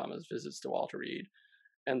 President Obama's visits to Walter Reed,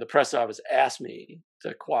 and the press office asked me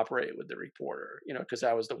to cooperate with the reporter, because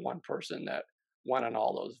I was the one person that went on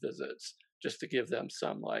all those visits, just to give them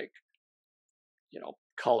some, like,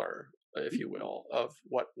 color, if you will, of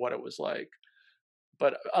what it was like.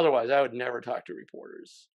 But otherwise, I would never talk to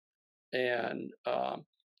reporters. And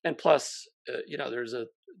plus, there's,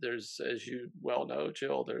 as you well know,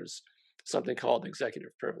 Jill, there's something called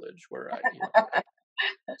executive privilege, where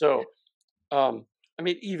so I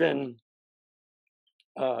mean, even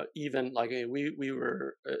like, we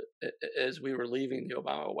were, as we were leaving the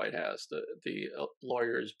Obama White House, the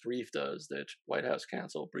lawyers briefed us, the White House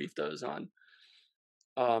counsel briefed us on,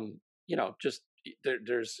 just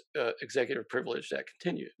there's executive privilege that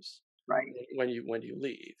continues Right. when you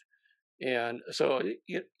leave. And so,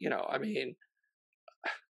 I mean,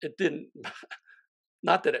 it didn't,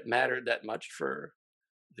 not that it mattered that much for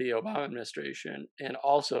the Obama administration. And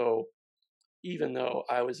also, even though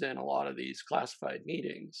I was in a lot of these classified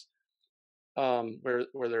meetings, where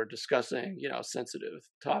they're discussing, sensitive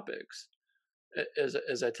topics,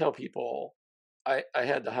 as I tell people, I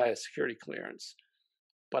had the highest security clearance,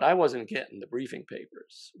 but I wasn't getting the briefing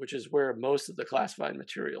papers, which is where most of the classified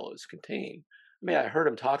material is contained. I mean, I heard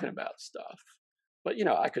them talking about stuff, but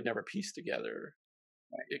I could never piece together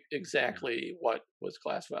exactly what was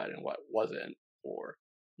classified and what wasn't, or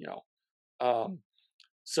you know. Um,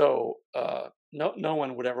 so no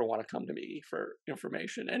one would ever want to come to me for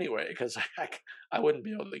information anyway, because I wouldn't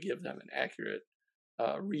be able to give them an accurate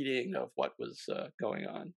reading of what was going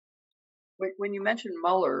on. When you mentioned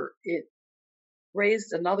Mueller, it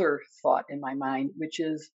raised another thought in my mind, which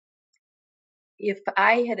is if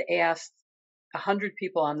I had asked 100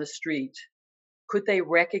 people on the street, could they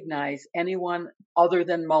recognize anyone other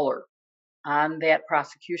than Mueller on that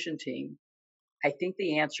prosecution team? I think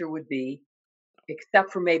the answer would be,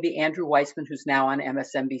 except for maybe Andrew Weissman, who's now on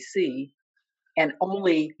MSNBC, and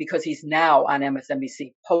only because he's now on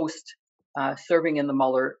MSNBC post serving in the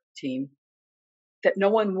Mueller team, that no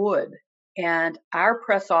one would. And our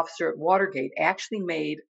press officer at Watergate actually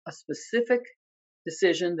made a specific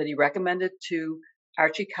decision that he recommended to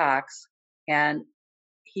Archie Cox, and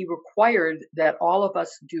he required that all of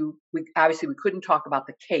us do. We obviously we couldn't talk about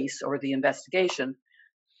the case or the investigation,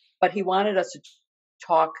 but he wanted us to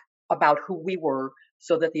talk about who we were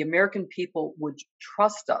so that the American people would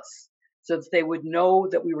trust us, so that they would know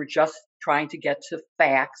that we were just trying to get to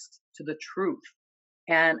facts, to the truth.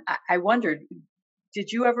 And I wondered,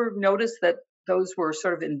 did you ever notice that those were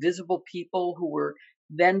sort of invisible people who were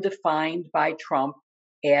then defined by Trump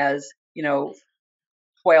as,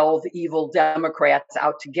 12 evil Democrats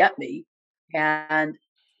out to get me, and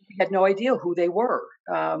we had no idea who they were?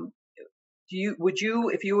 Would you,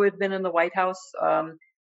 if you had been in the White House,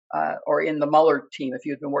 or in the Mueller team, if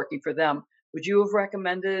you had been working for them, would you have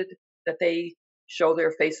recommended that they show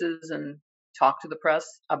their faces and talk to the press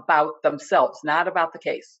about themselves, not about the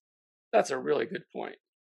case? That's a really good point.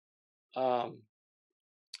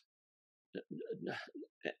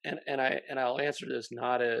 And I'll answer this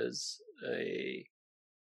not as a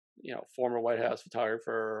former White House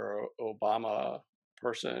photographer or Obama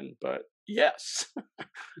person, but yes,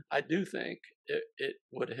 I do think it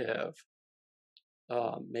would have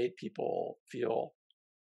made people feel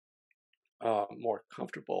more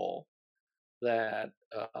comfortable that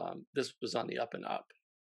this was on the up and up,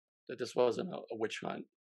 that this wasn't a witch hunt,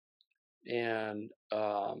 and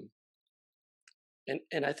I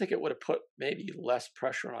think it would have put maybe less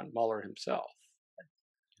pressure on Mueller himself.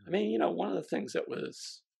 I mean, one of the things that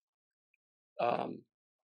was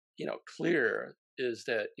clear is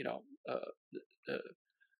that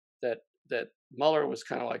that Mueller was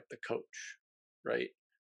kind of like the coach, right?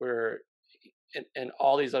 Where and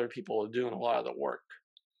all these other people are doing a lot of the work,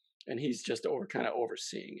 and he's just kind of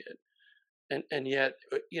overseeing it, and yet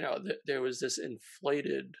there was this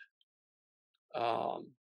inflated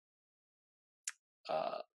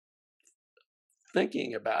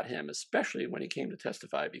thinking about him, especially when he came to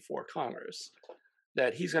testify before Congress,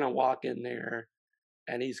 that he's going to walk in there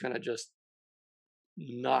and he's going to just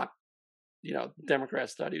knock,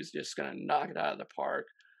 Democrats thought he was just going to knock it out of the park,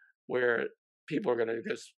 where people are going to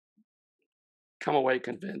just come away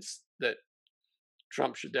convinced that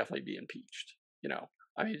Trump should definitely be impeached,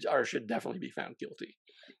 or should definitely be found guilty.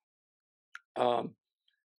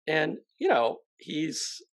 And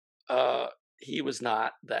he was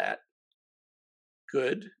not that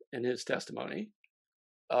good in his testimony,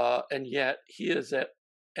 and yet he is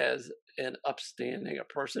as an upstanding a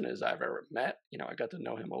person as I've ever met. I got to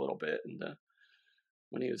know him a little bit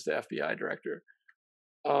when he was the FBI director,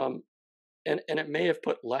 and it may have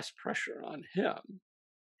put less pressure on him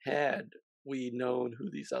had we known who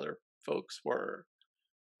these other folks were.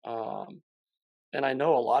 And I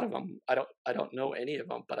know a lot of them. I don't know any of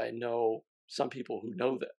them, but I know some people who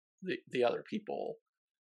know the other people.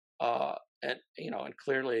 And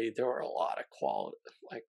clearly there were a lot of quality.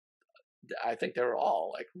 Like, I think they were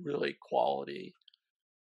all like really quality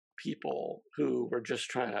people who were just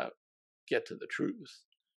trying to get to the truth.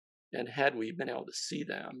 And had we been able to see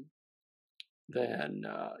them, then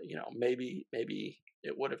maybe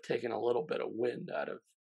it would have taken a little bit of wind out of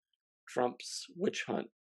Trump's witch hunt,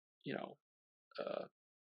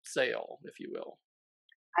 sail, if you will.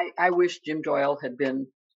 I wish Jim Doyle had been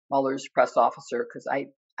Mueller's press officer, because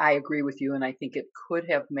I agree with you, and I think it could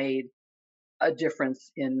have made a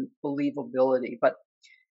difference in believability. But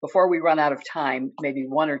before we run out of time, maybe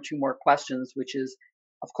one or two more questions, which is,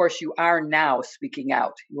 of course, you are now speaking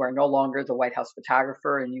out. You are no longer the White House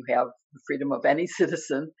photographer, and you have the freedom of any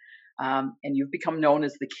citizen, and you've become known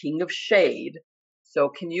as the King of Shade. So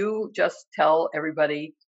can you just tell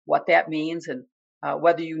everybody what that means, and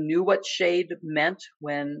whether you knew what shade meant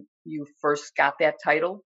when you first got that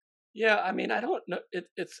title? Yeah, I mean, I don't know.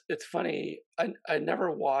 It's funny. I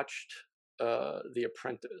never watched The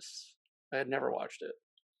Apprentice. I had never watched it,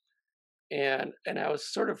 and I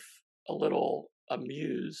was sort of a little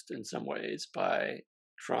amused in some ways by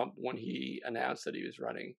Trump when he announced that he was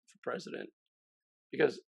running for president,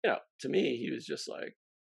 because to me he was just like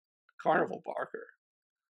a carnival barker,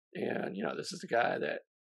 and this is the guy that,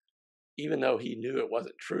 even though he knew it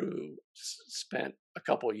wasn't true, spent a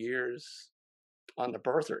couple years on the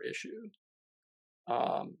birther issue,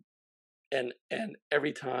 and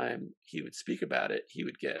every time he would speak about it, he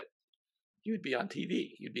would be on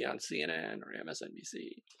TV, he'd be on CNN or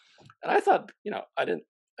MSNBC, and I thought, I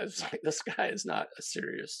was like, this guy is not a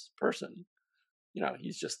serious person,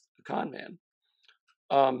 he's just a con man.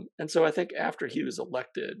 And so I think after he was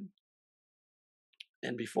elected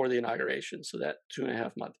and before the inauguration, so that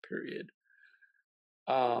 2.5-month period,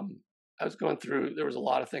 I was there was a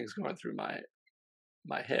lot of things going through my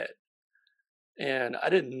head, and I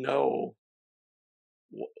didn't know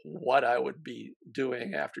what I would be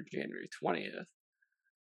doing after January 20th.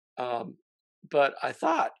 But I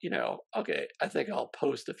thought, okay, I think I'll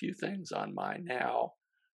post a few things on my now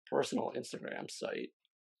personal Instagram site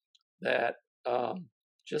that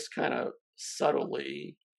just kind of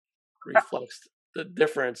subtly reflects the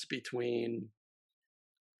difference between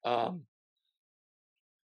um,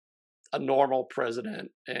 a normal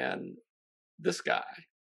president and this guy.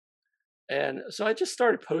 And so I just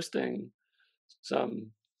started posting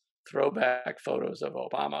some throwback photos of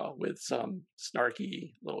Obama with some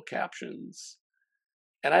snarky little captions.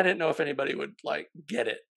 And I didn't know if anybody would like get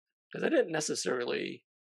it because I didn't necessarily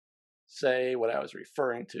say what I was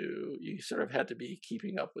referring to. You sort of had to be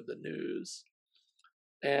keeping up with the news.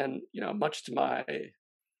 And, much to my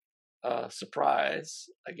surprise,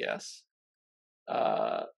 I guess,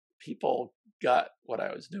 people got what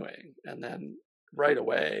I was doing. And then right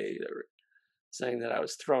away, they were saying that I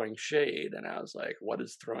was throwing shade. And I was like, what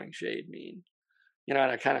does throwing shade mean? And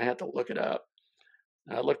I kind of had to look it up.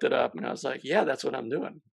 And I looked it up and I was like, yeah, that's what I'm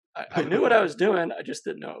doing. I knew what I was doing. I just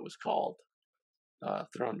didn't know it was called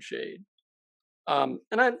throwing shade. And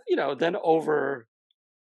I, then over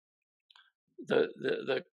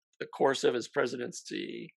the course of his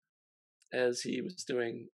presidency, as he was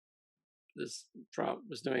doing this, Trump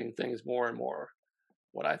was doing things more and more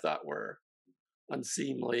what I thought were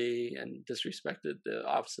unseemly and disrespected the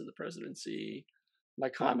office of the presidency. My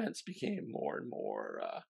comments became more and more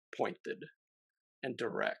pointed and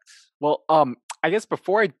direct. Well, I guess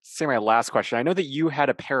before I say my last question, I know that you had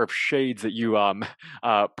a pair of shades that you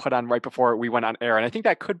put on right before we went on air, and I think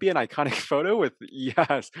that could be an iconic photo. With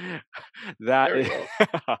yes, that There we is,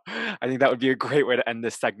 go. I think that would be a great way to end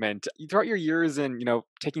this segment. Throughout your years in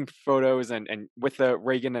taking photos and with the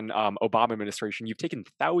Reagan and Obama administration, you've taken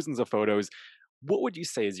thousands of photos. What would you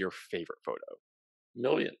say is your favorite photo?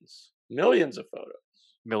 Millions of photos.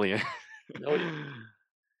 Million. Millions.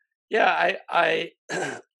 Yeah, I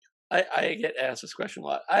I get asked this question a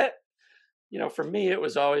lot. For me, it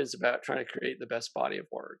was always about trying to create the best body of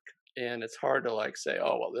work, and it's hard to like say,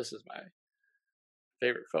 oh, well, this is my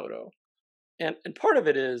favorite photo, and part of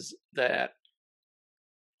it is that,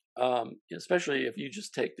 especially if you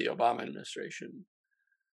just take the Obama administration,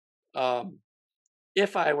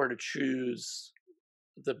 if I were to choose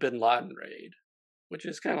the Bin Laden raid, which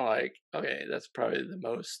is kind of like, okay, that's probably the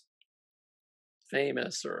most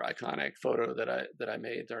famous or iconic photo that I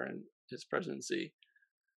made during his presidency.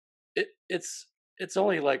 It's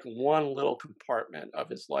only like one little compartment of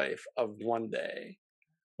his life of one day,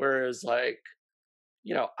 whereas like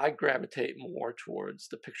I gravitate more towards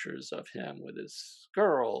the pictures of him with his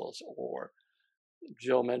girls, or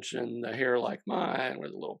Jill mentioned the hair like mine, where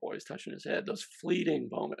the little boy's touching his head. Those fleeting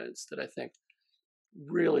moments that I think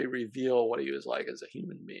really reveal what he was like as a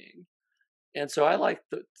human being. And so I like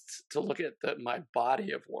to look at my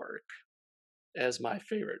body of work as my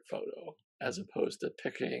favorite photo, as opposed to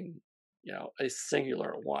picking, a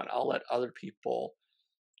singular one. I'll let other people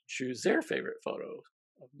choose their favorite photo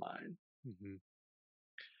of mine. Mm-hmm.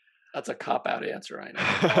 That's a cop-out answer, I know.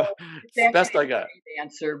 Well, It's the best I got.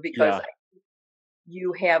 Answer because Yeah.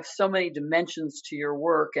 you have so many dimensions to your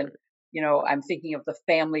work, and I'm thinking of the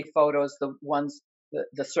family photos, the ones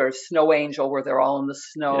the sort of snow angel where they're all in the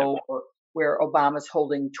snow, or where Obama's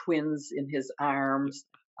holding twins in his arms,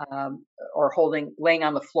 or laying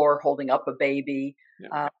on the floor holding up a baby,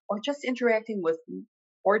 or just interacting with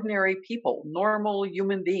ordinary people, normal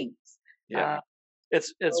human beings. Yeah,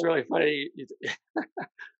 it's really funny.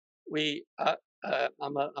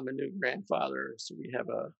 I'm a new grandfather, so we have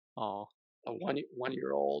a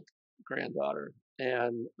one-year-old granddaughter,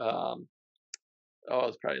 and it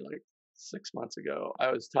was probably like 6 months ago.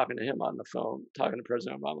 I was talking to him on the phone, talking to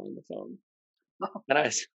President Obama on the phone, and I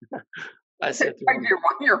said to him, Your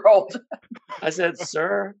 1-year-old. I said,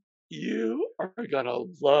 "Sir, you are gonna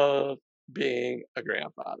love being a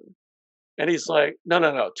grandfather." And he's like,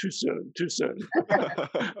 no, too soon.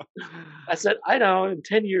 I said, I know, in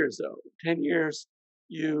 10 years, though, 10 years,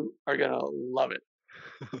 you are going to love it.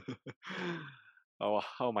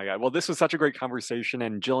 Oh my God. Well, this was such a great conversation.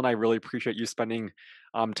 And Jill and I really appreciate you spending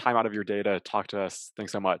time out of your day to talk to us.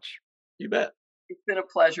 Thanks so much. You bet. It's been a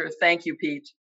pleasure. Thank you, Pete.